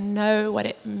really didn't know what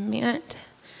it meant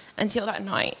until that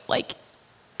night. Like,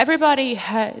 everybody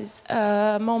has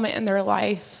a moment in their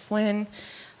life when,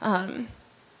 I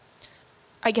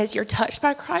guess, you're touched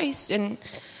by Christ, and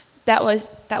that was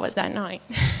that night.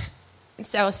 And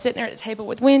so I was sitting there at the table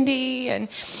with Wendy, and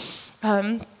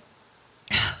can't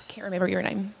remember your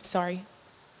name. Sorry,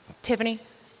 Tiffany,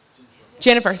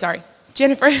 Jennifer. Sorry,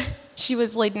 Jennifer. She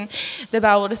was leading the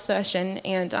Bible discussion,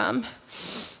 and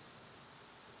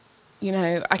you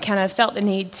know, I kind of felt the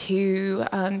need to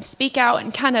speak out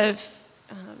and kind of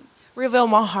reveal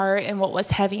my heart and what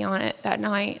was heavy on it that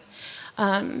night.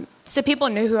 So people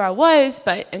knew who I was,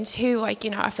 and two, like, you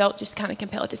know, I felt just kind of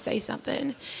compelled to say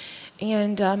something.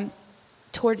 And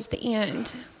towards the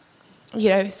end, you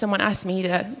know, someone asked me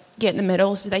to get in the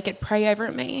middle so they could pray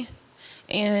over me.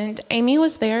 And Amy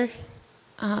was there.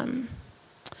 I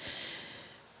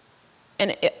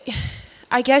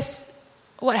guess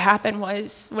what happened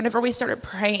was whenever we started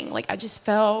praying, like, I just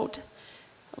felt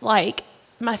like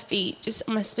my feet just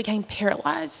almost became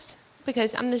paralyzed,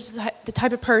 because I'm just the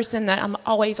type of person that I'm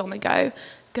always on the go.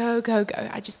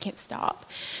 I just can't stop.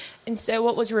 And so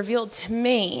what was revealed to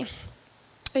me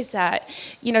is that,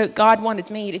 you know, God wanted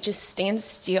me to just stand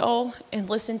still and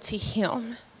listen to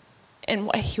him and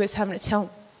what he was having to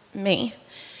tell me.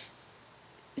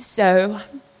 So,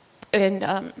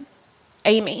 and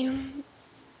Amy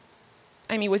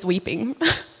was weeping.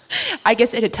 I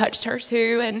guess it had touched her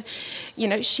too. And, you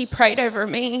know, she prayed over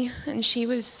me, and she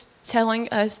was telling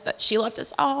us that she loved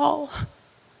us all.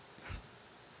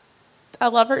 I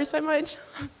love her so much.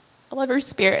 I love her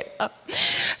spirit.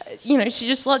 You know, she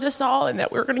just loved us all, and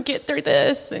that we were going to get through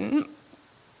this. And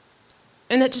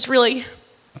that just really,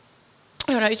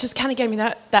 I don't know, it just kind of gave me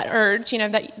that urge, you know,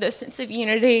 that sense of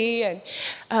unity.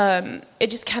 And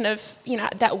it just kind of, you know,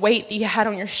 that weight that you had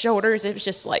on your shoulders, it was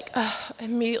just like,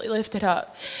 immediately lifted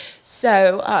up.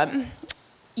 So,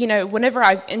 you know, whenever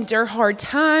I endure hard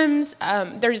times,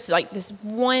 there's like this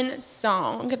one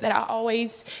song that I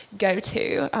always go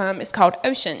to. It's called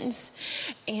Oceans,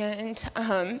 and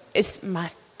it's my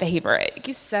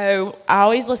favorite. So I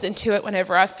always listen to it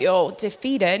whenever I feel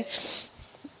defeated.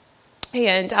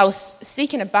 And I was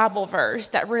seeking a Bible verse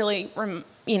that really,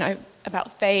 you know,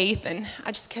 about faith, and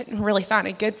I just couldn't really find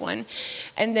a good one.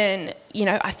 And then, you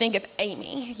know, I think of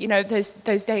Amy, you know, those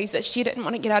days that she didn't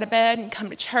want to get out of bed and come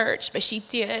to church, but she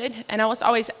did. And I was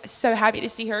always so happy to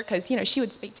see her because, you know, she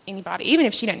would speak to anybody. Even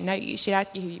if she didn't know you, she'd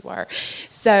ask you who you were.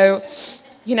 So,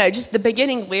 you know, just the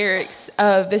beginning lyrics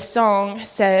of this song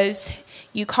says,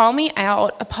 "You call me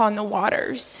out upon the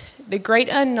waters, the great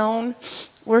unknown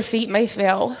where feet may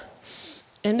fail.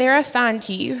 And there I find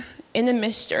you in the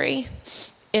mystery.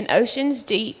 In oceans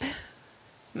deep,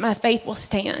 my faith will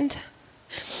stand.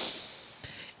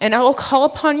 And I will call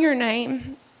upon your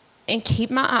name and keep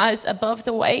my eyes above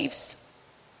the waves.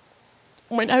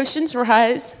 When oceans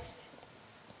rise,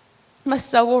 my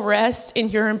soul will rest in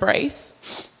your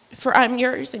embrace, for I'm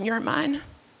yours and you're mine."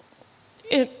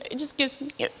 It just gives me,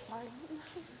 it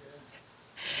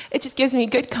just gives me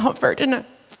good comfort to know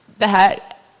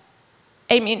that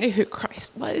Amy knew who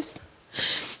Christ was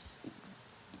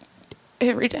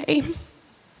every day.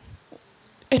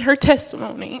 And her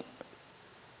testimony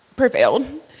prevailed,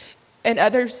 and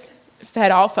others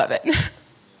fed off of it.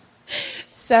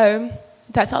 So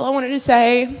that's all I wanted to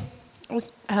say.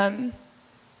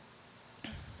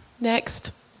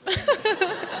 Next.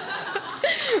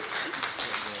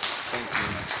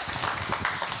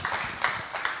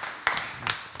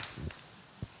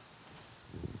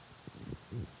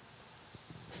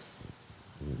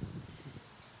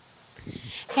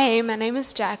 Hey, my name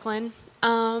is Jacqueline.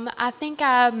 I think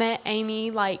I met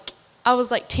Amy I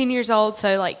was 10 years old,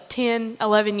 so 10,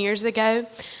 11 years ago,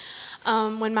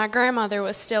 when my grandmother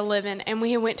was still living. And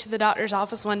we went to the doctor's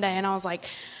office one day, and I was like,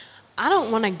 I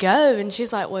don't want to go. And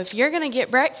she's like, well, if you're going to get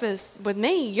breakfast with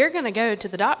me, you're going to go to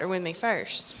the doctor with me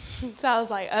first. So I was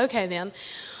like, okay then.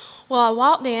 Well, I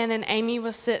walked in, and Amy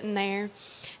was sitting there.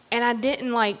 And I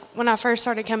didn't, when I first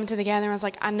started coming to the gathering, I was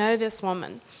like, I know this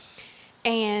woman.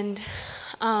 And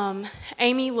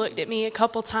Amy looked at me a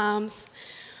couple times,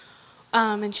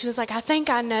 and she was like, I think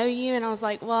I know you. And I was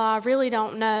like, well, I really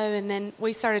don't know. And then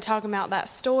we started talking about that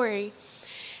story.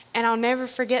 And I'll never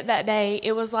forget that day.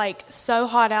 It was so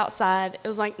hot outside. It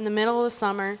was in the middle of the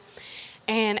summer.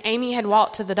 And Amy had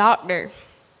walked to the doctor.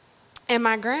 And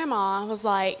my grandma was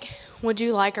like, would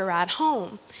you like a ride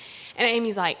home? And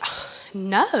Amy's like,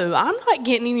 no, I'm not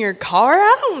getting in your car.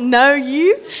 I don't know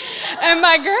you. And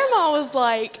my grandma was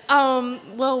like,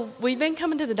 well, we've been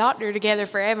coming to the doctor together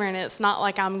forever, and it's not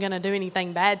like I'm going to do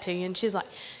anything bad to you. And she's like,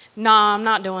 no, I'm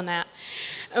not doing that.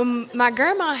 My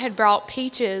grandma had brought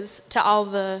peaches to all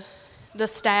the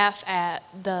staff at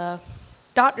the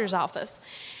doctor's office.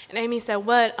 And Amy said,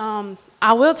 what?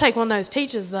 I will take one of those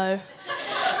peaches, though.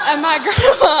 And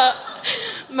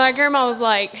my grandma was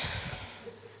like,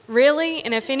 really?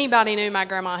 And if anybody knew my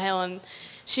grandma Helen,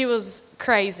 she was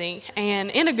crazy, and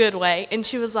in a good way. And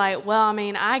she was like, well, I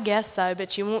mean, I guess so,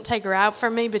 but you won't take her out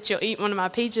from me, but you'll eat one of my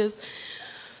peaches.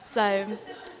 So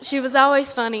she was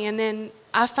always funny. And then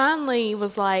I finally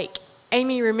was like,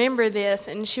 Amy, remember this?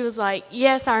 And she was like,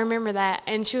 yes, I remember that.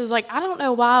 And she was like, I don't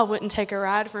know why I wouldn't take a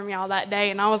ride from y'all that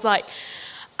day. And I was like,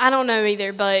 I don't know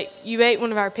either, but you ate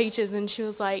one of our peaches. And she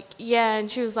was like, yeah. And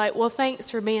she was like, well,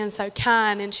 thanks for being so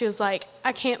kind. And she was like,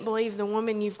 I can't believe the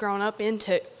woman you've grown up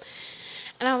into.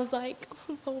 And I was like,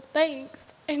 well,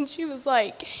 thanks. And she was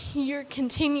like, you're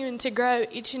continuing to grow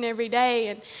each and every day.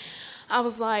 And I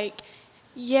was like,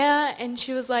 yeah. And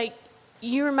she was like,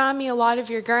 you remind me a lot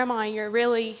of your grandma.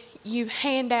 You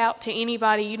hand out to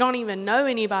anybody. You don't even know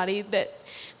anybody that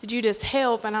you just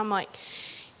help. And I'm like,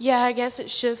 yeah, I guess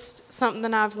it's just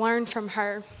something I've learned from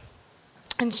her.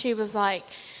 And she was like,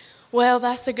 well,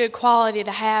 that's a good quality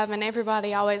to have, and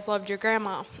everybody always loved your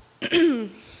grandma.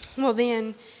 Well,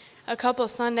 then a couple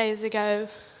of Sundays ago,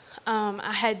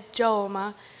 I had Joel,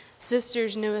 my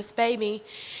sister's newest baby,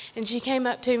 and she came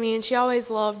up to me, and she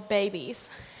always loved babies.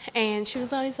 And she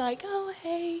was always like, oh,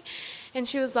 hey. And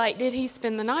she was like, did he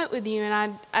spend the night with you?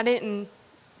 And I didn't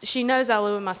she knows I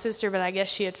live with my sister, but I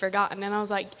guess she had forgotten. And I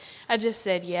was like, I just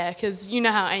said yeah, because you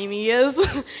know how Amy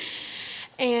is.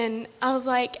 And I was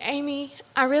like, Amy,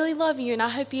 I really love you, and I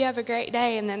hope you have a great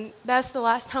day. And then that's the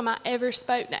last time I ever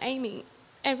spoke to Amy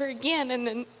ever again. And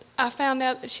then I found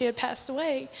out that she had passed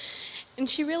away. And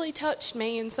she really touched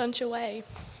me in such a way.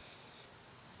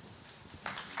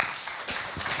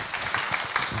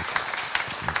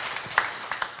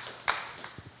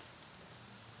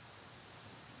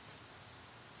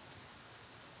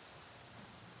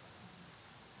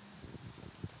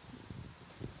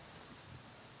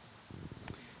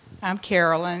 I'm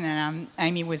Carolyn, and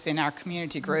Amy was in our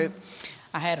community group.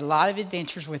 I had a lot of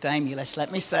adventures with Amy,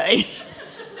 let me say.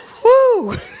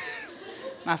 Woo!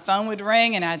 My phone would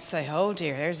ring, and I'd say, oh,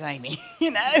 dear, there's Amy,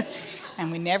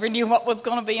 And we never knew what was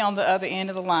going to be on the other end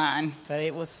of the line, but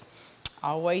it was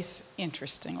always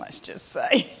interesting, let's just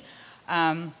say.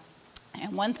 And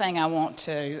one thing I want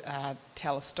to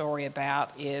tell a story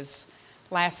about is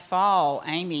last fall,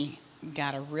 Amy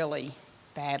got a really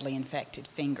badly infected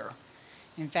finger.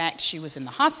 In fact, she was in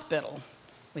the hospital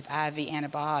with IV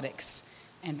antibiotics,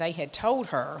 and they had told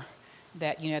her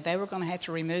that, they were going to have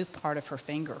to remove part of her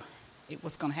finger. It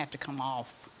was going to have to come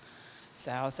off.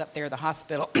 So I was up there at the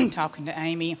hospital talking to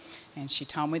Amy, and she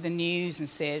told me the news and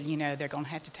said, they're going to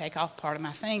have to take off part of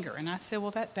my finger. And I said,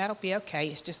 well, that'll be okay.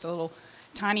 It's just a little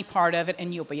tiny part of it,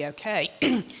 and you'll be okay.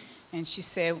 And she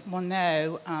said, well,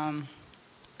 no.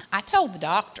 I told the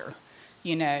doctor,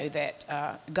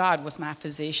 that God was my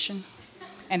physician.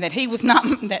 And that he was not,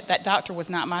 that doctor was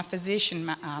not my physician.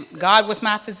 God was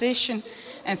my physician.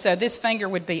 And so this finger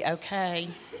would be okay.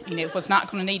 It was not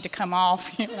going to need to come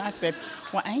off. And I said,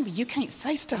 well, Amy, you can't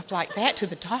say stuff like that to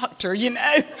the doctor,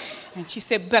 And she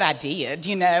said, but I did,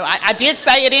 I did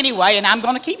say it anyway, and I'm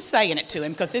going to keep saying it to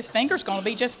him because this finger's going to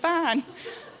be just fine.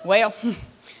 Well,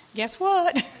 guess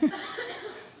what?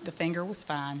 The finger was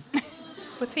fine. It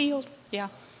was healed, yeah.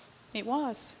 It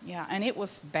was, yeah, and it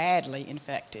was badly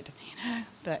infected,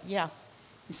 But, yeah,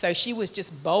 so she was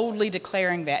just boldly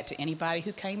declaring that to anybody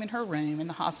who came in her room in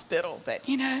the hospital that,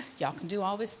 y'all can do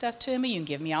all this stuff to me, you can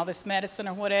give me all this medicine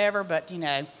or whatever, but,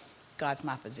 God's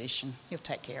my physician. He'll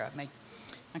take care of me.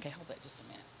 Okay, hold that just a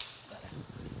minute.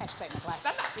 I have to take my glasses.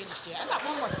 I'm not finished yet. I got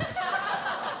one more thing.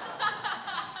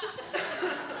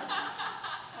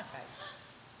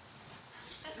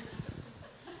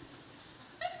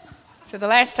 So the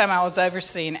last time I was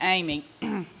overseeing Amy,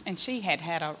 and she had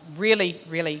a really,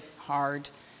 really hard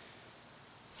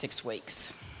 6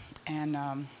 weeks. And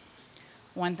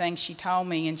one thing she told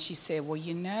me, and she said, well,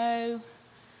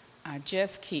 I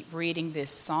just keep reading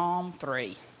this Psalm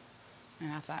 3.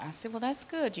 And I said, well, that's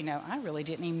good. I really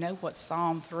didn't even know what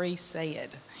Psalm 3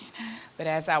 said. But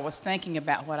as I was thinking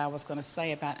about what I was going to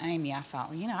say about Amy, I thought,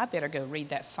 well, I better go read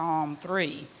that Psalm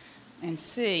 3 and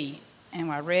see. And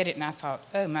I read it, and I thought,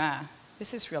 oh, my.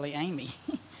 This is really Amy.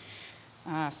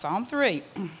 Psalm 3.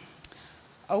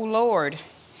 O Lord,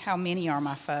 how many are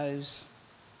my foes?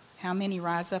 How many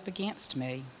rise up against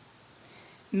me?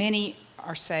 Many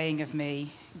are saying of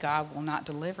me, God will not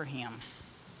deliver him.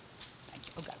 Thank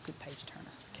you. Oh, got a good page turner.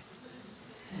 Okay.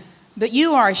 But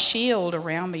you are a shield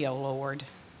around me, O Lord.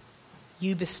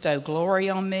 You bestow glory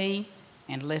on me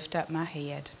and lift up my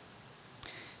head.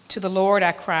 To the Lord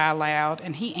I cry aloud,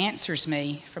 and he answers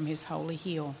me from his holy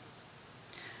hill.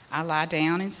 I lie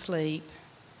down and sleep.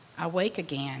 I wake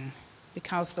again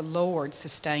because the Lord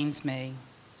sustains me.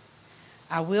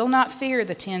 I will not fear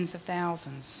the tens of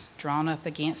thousands drawn up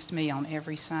against me on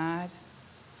every side.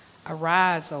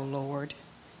 Arise, O Lord.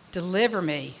 Deliver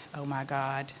me, O my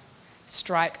God.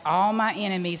 Strike all my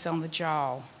enemies on the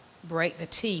jaw. Break the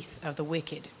teeth of the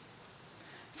wicked.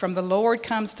 From the Lord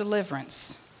comes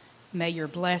deliverance. May your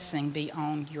blessing be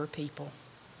on your people.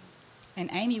 And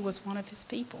Amy was one of his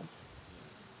people.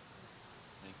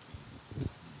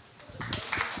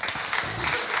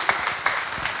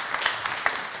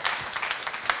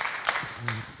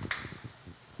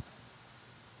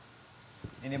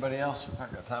 Anybody else?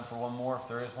 I've got time for one more, if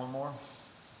there is one more.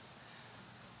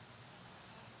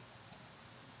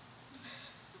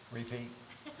 Repeat.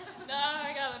 No,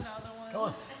 I got another one. Come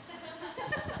on.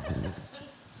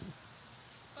 Just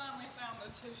finally found the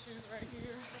tissues right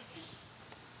here.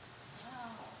 Wow.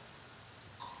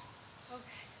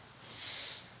 Okay.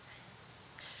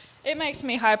 It makes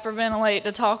me hyperventilate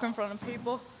to talk in front of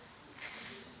people.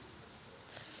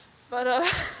 But,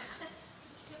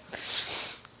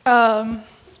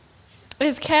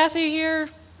 is Kathy here?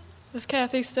 Is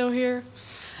Kathy still here?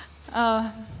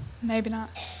 Maybe not.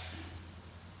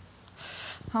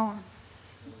 Hold on.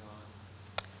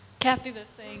 Kathy that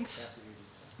sings.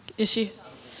 Is she?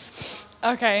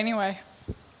 Okay, anyway.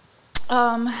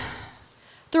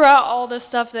 throughout all the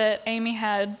stuff that Amy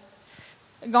had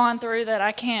gone through that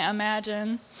I can't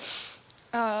imagine,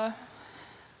 how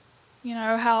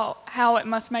it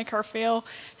must make her feel.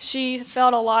 She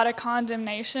felt a lot of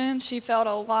condemnation. She felt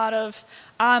a lot of,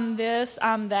 I'm this,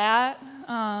 I'm that.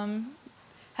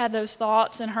 Had those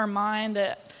thoughts in her mind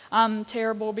that I'm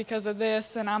terrible because of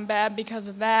this and I'm bad because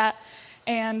of that.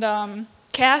 And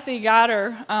Kathy got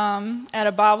her at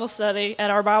our Bible study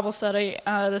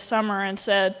this summer and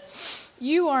said,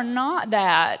 you are not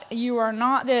that. You are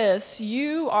not this.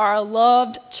 You are a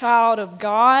loved child of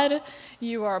God.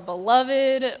 You are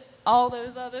beloved. All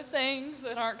those other things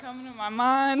that aren't coming to my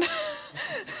mind.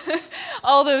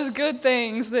 All those good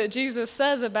things that Jesus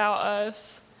says about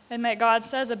us and that God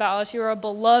says about us. You are a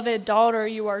beloved daughter.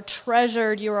 You are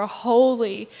treasured. You are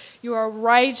holy. You are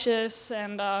righteous.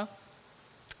 And that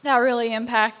really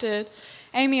impacted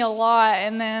Amy a lot.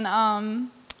 And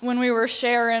then when we were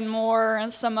sharing more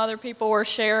and some other people were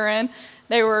sharing,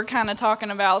 they were kind of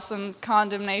talking about some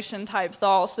condemnation type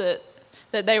thoughts that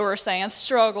they were saying,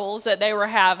 struggles that they were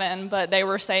having, but they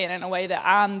were saying in a way that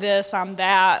I'm this, I'm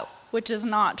that, which is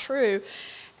not true.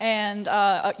 And,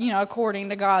 according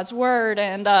to God's word.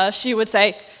 And she would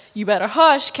say, you better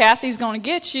hush, Kathy's going to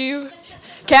get you.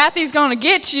 Kathy's going to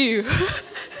get you.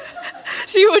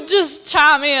 She would just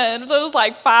chime in. It was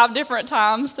like 5 different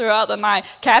times throughout the night.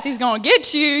 Kathy's going to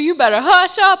get you. You better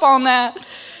hush up on that.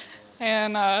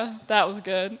 And that was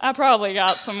good. I probably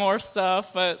got some more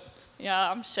stuff, but yeah,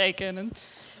 I'm shaking. And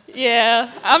yeah,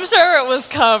 I'm sure it was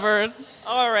covered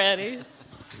already.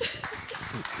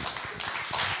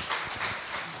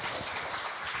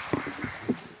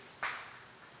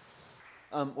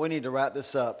 We need to wrap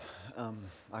this up.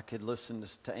 I could listen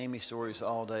to Amy's stories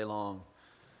all day long.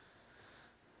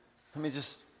 Let me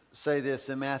just say this.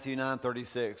 In Matthew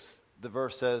 9:36, the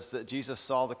verse says that Jesus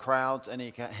saw the crowds and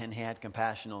he had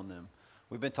compassion on them.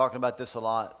 We've been talking about this a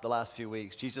lot the last few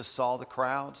weeks. Jesus saw the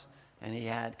crowds and he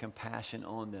had compassion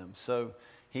on them. So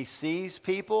he sees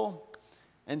people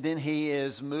and then he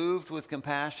is moved with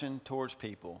compassion towards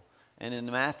people. And in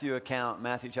the Matthew account,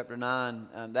 Matthew chapter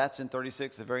 9, that's in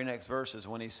 36, the very next verse is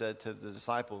when he said to the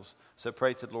disciples, so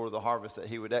pray to the Lord of the harvest that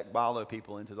he would ekbalo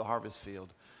people into the harvest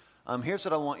field. Here's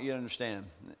what I want you to understand.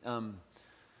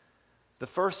 The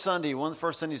first Sunday, one of the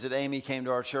first Sundays that Amy came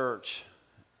to our church,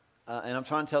 and I'm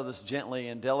trying to tell this gently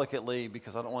and delicately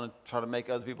because I don't want to try to make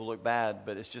other people look bad,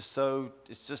 but it's just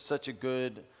such a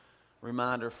good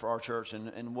reminder for our church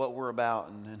and what we're about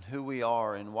and who we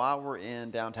are and why we're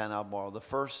in downtown Albemarle.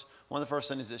 One of the first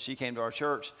Sundays that she came to our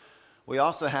church, we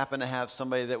also happened to have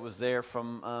somebody that was there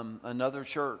from another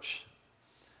church.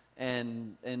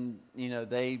 And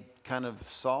they kind of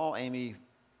saw Amy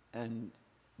and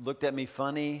looked at me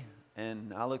funny,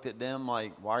 and I looked at them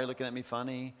like, why are you looking at me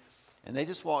funny? And they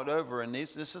just walked over, and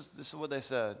this is what they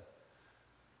said.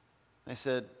 They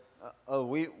said, oh,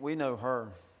 we know her.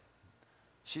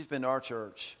 She's been to our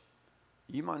church.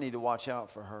 You might need to watch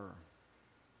out for her.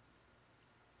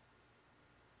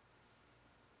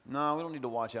 No, we don't need to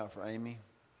watch out for Amy.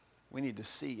 We need to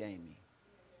see Amy.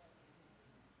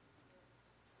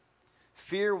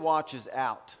 Fear watches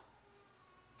out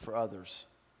for others,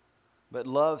 but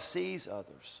love sees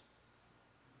others.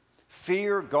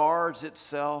 Fear guards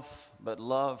itself, but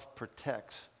love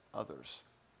protects others.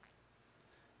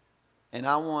 And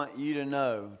I want you to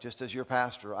know, just as your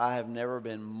pastor, I have never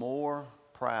been more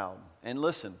proud. And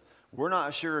listen, we're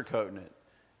not sugarcoating it.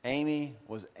 Amy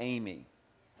was Amy.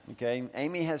 Okay?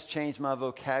 Amy has changed my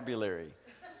vocabulary.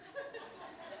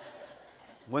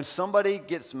 When somebody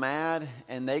gets mad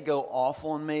and they go off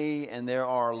on me and there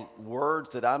are words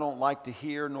that I don't like to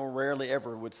hear nor rarely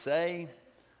ever would say,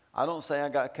 I don't say I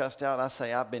got cussed out. I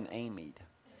say I've been Amied,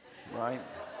 right?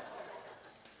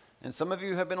 And some of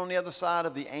you have been on the other side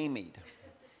of the Amied.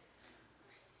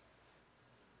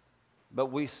 But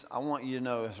I want you to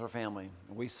know as her family,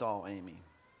 we saw Amy.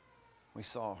 We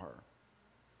saw her.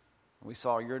 We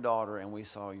saw your daughter and we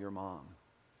saw your mom.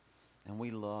 And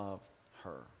we love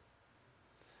her.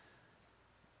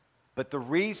 But the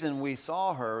reason we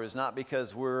saw her is not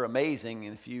because we're amazing,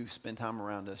 and if you spend time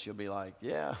around us, you'll be like,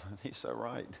 yeah, he's so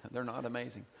right. They're not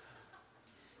amazing.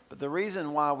 But the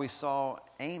reason why we saw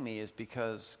Amy is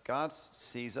because God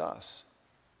sees us.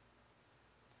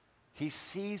 He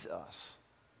sees us.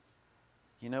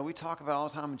 You know, we talk about all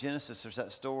the time in Genesis, there's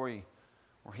that story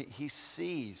where he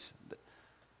sees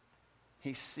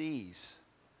a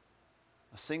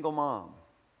single mom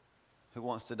who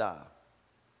wants to die.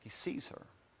 He sees her.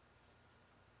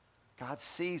 God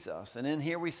sees us. And then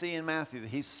here we see in Matthew that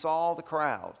he saw the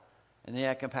crowd and he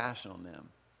had compassion on them.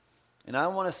 And I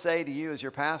want to say to you as your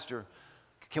pastor,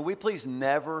 Can we please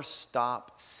never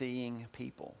stop seeing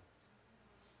people?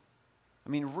 I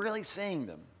mean, really seeing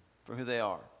them for who they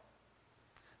are.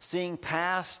 Seeing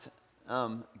past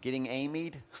getting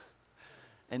Amy'd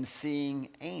and seeing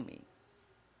Amy,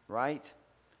 right?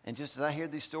 And just as I hear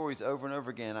these stories over and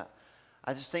over again,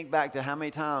 I just think back to how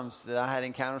many times that I had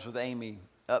encounters with Amy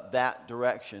up that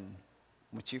direction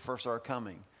when she first started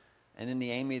coming. And then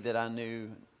the Amy that I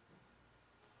knew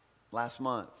last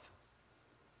month,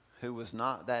 who was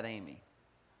not that Amy.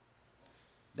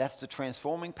 That's the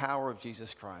transforming power of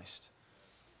Jesus Christ.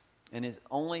 And it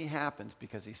only happens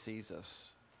because he sees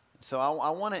us. So I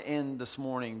want to end this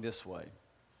morning this way.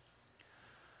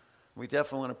 We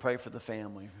definitely want to pray for the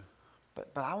family.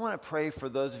 But I want to pray for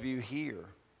those of you here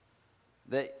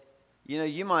that,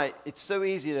 you might, it's so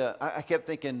easy to, I kept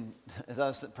thinking as I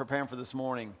was preparing for this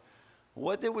morning,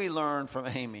 what did we learn from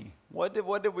Amy? What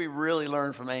did we really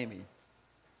learn from Amy?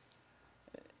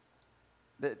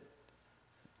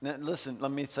 Now listen,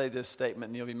 let me say this statement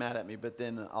and you'll be mad at me, but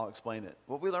then I'll explain it.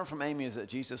 What we learned from Amy is that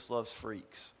Jesus loves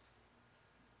freaks.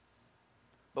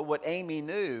 But what Amy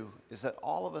knew is that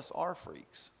all of us are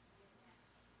freaks.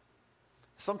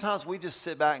 Sometimes we just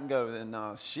sit back and go,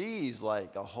 no, she's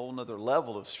like a whole nother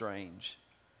level of strange.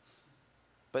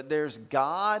 But there's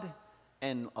God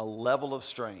and a level of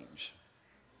strange.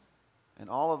 And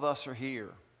all of us are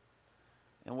here.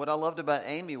 And what I loved about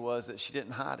Amy was that she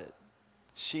didn't hide it.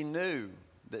 She knew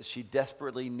that she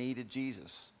desperately needed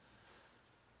Jesus.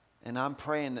 And I'm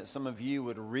praying that some of you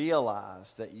would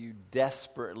realize that you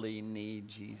desperately need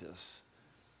Jesus.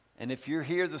 And if you're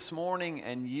here this morning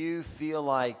and you feel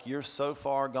like you're so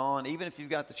far gone, even if you've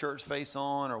got the church face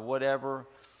on or whatever,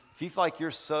 if you feel like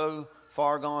you're so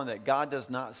far gone that God does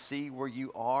not see where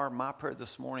you are, my prayer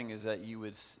this morning is that you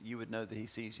would know that he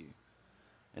sees you.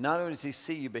 And not only does he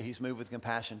see you, but he's moved with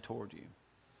compassion toward you.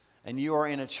 And you are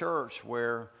in a church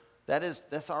where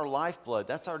that's our lifeblood.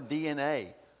 That's our DNA.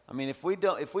 I mean, if we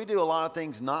do a lot of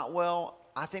things not well,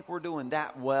 I think we're doing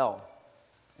that well.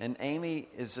 And Amy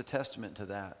is a testament to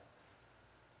that.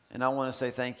 And I want to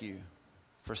say thank you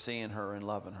for seeing her and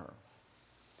loving her.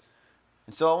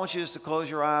 And so I want you just to close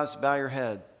your eyes, bow your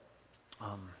head.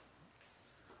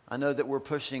 I know that we're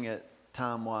pushing it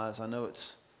time-wise. I know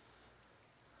it's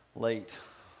late.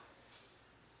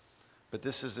 But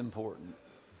this is important.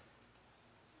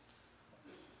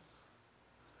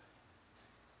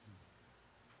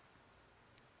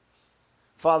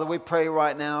 Father, we pray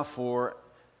right now for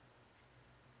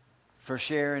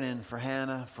Sharon and for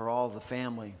Hannah, for all the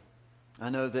family. I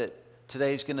know that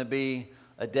today's going to be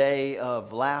a day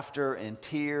of laughter and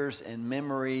tears and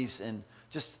memories, and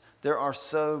just there are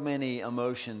so many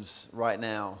emotions right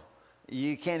now.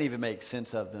 You can't even make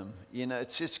sense of them.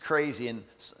 It's just crazy. And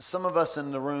some of us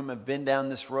in the room have been down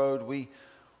this road.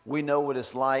 We know what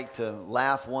it's like to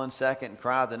laugh one second,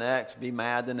 cry the next, be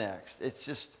mad the next.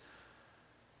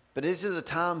 But these are the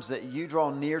times that you draw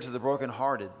near to the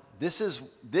brokenhearted. This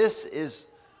is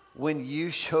when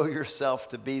you show yourself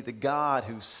to be the God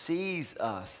who sees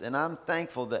us. And I'm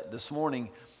thankful that this morning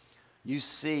you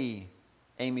see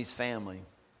Amy's family.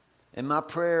 And my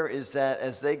prayer is that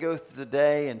as they go through the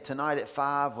day and tonight at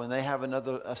 5 when they have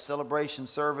a celebration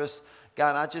service,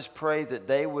 God, I just pray that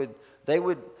they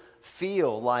would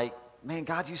feel like, man,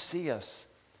 God, you see us.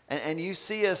 And you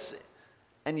see us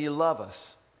and you love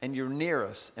us. And you're near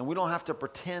us, and we don't have to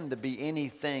pretend to be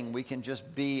anything. We can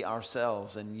just be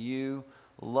ourselves, and you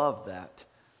love that.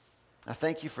 I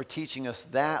thank you for teaching us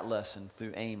that lesson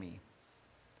through Amy.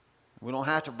 We don't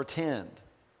have to pretend.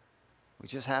 We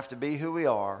just have to be who we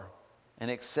are and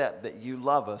accept that you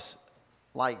love us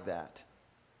like that.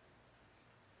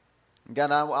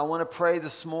 God, I want to pray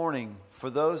this morning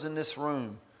for those in this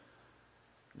room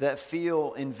that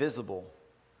feel invisible.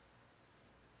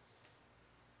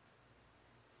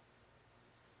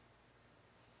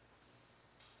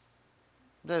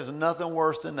 There's nothing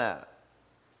worse than that.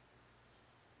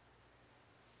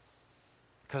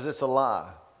 Because it's a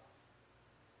lie.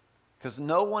 Because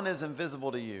no one is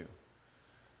invisible to you.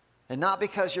 And not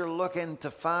because you're looking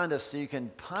to find us so you can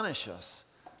punish us.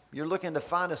 You're looking to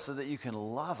find us so that you can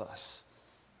love us.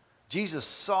 Jesus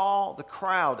saw the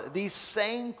crowd, the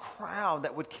same crowd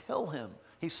that would kill him.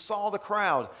 He saw the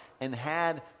crowd and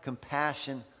had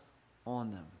compassion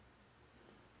on them.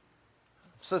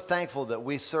 I'm so thankful that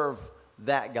we serve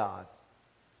that God.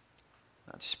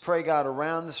 I just pray, God,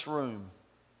 around this room,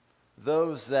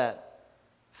 those that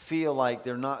feel like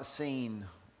they're not seen,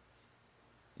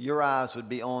 your eyes would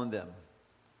be on them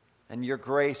and your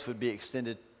grace would be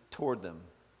extended toward them.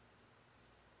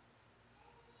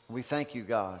 We thank you,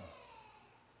 God,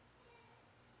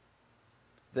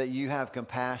 that you have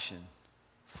compassion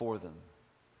for them.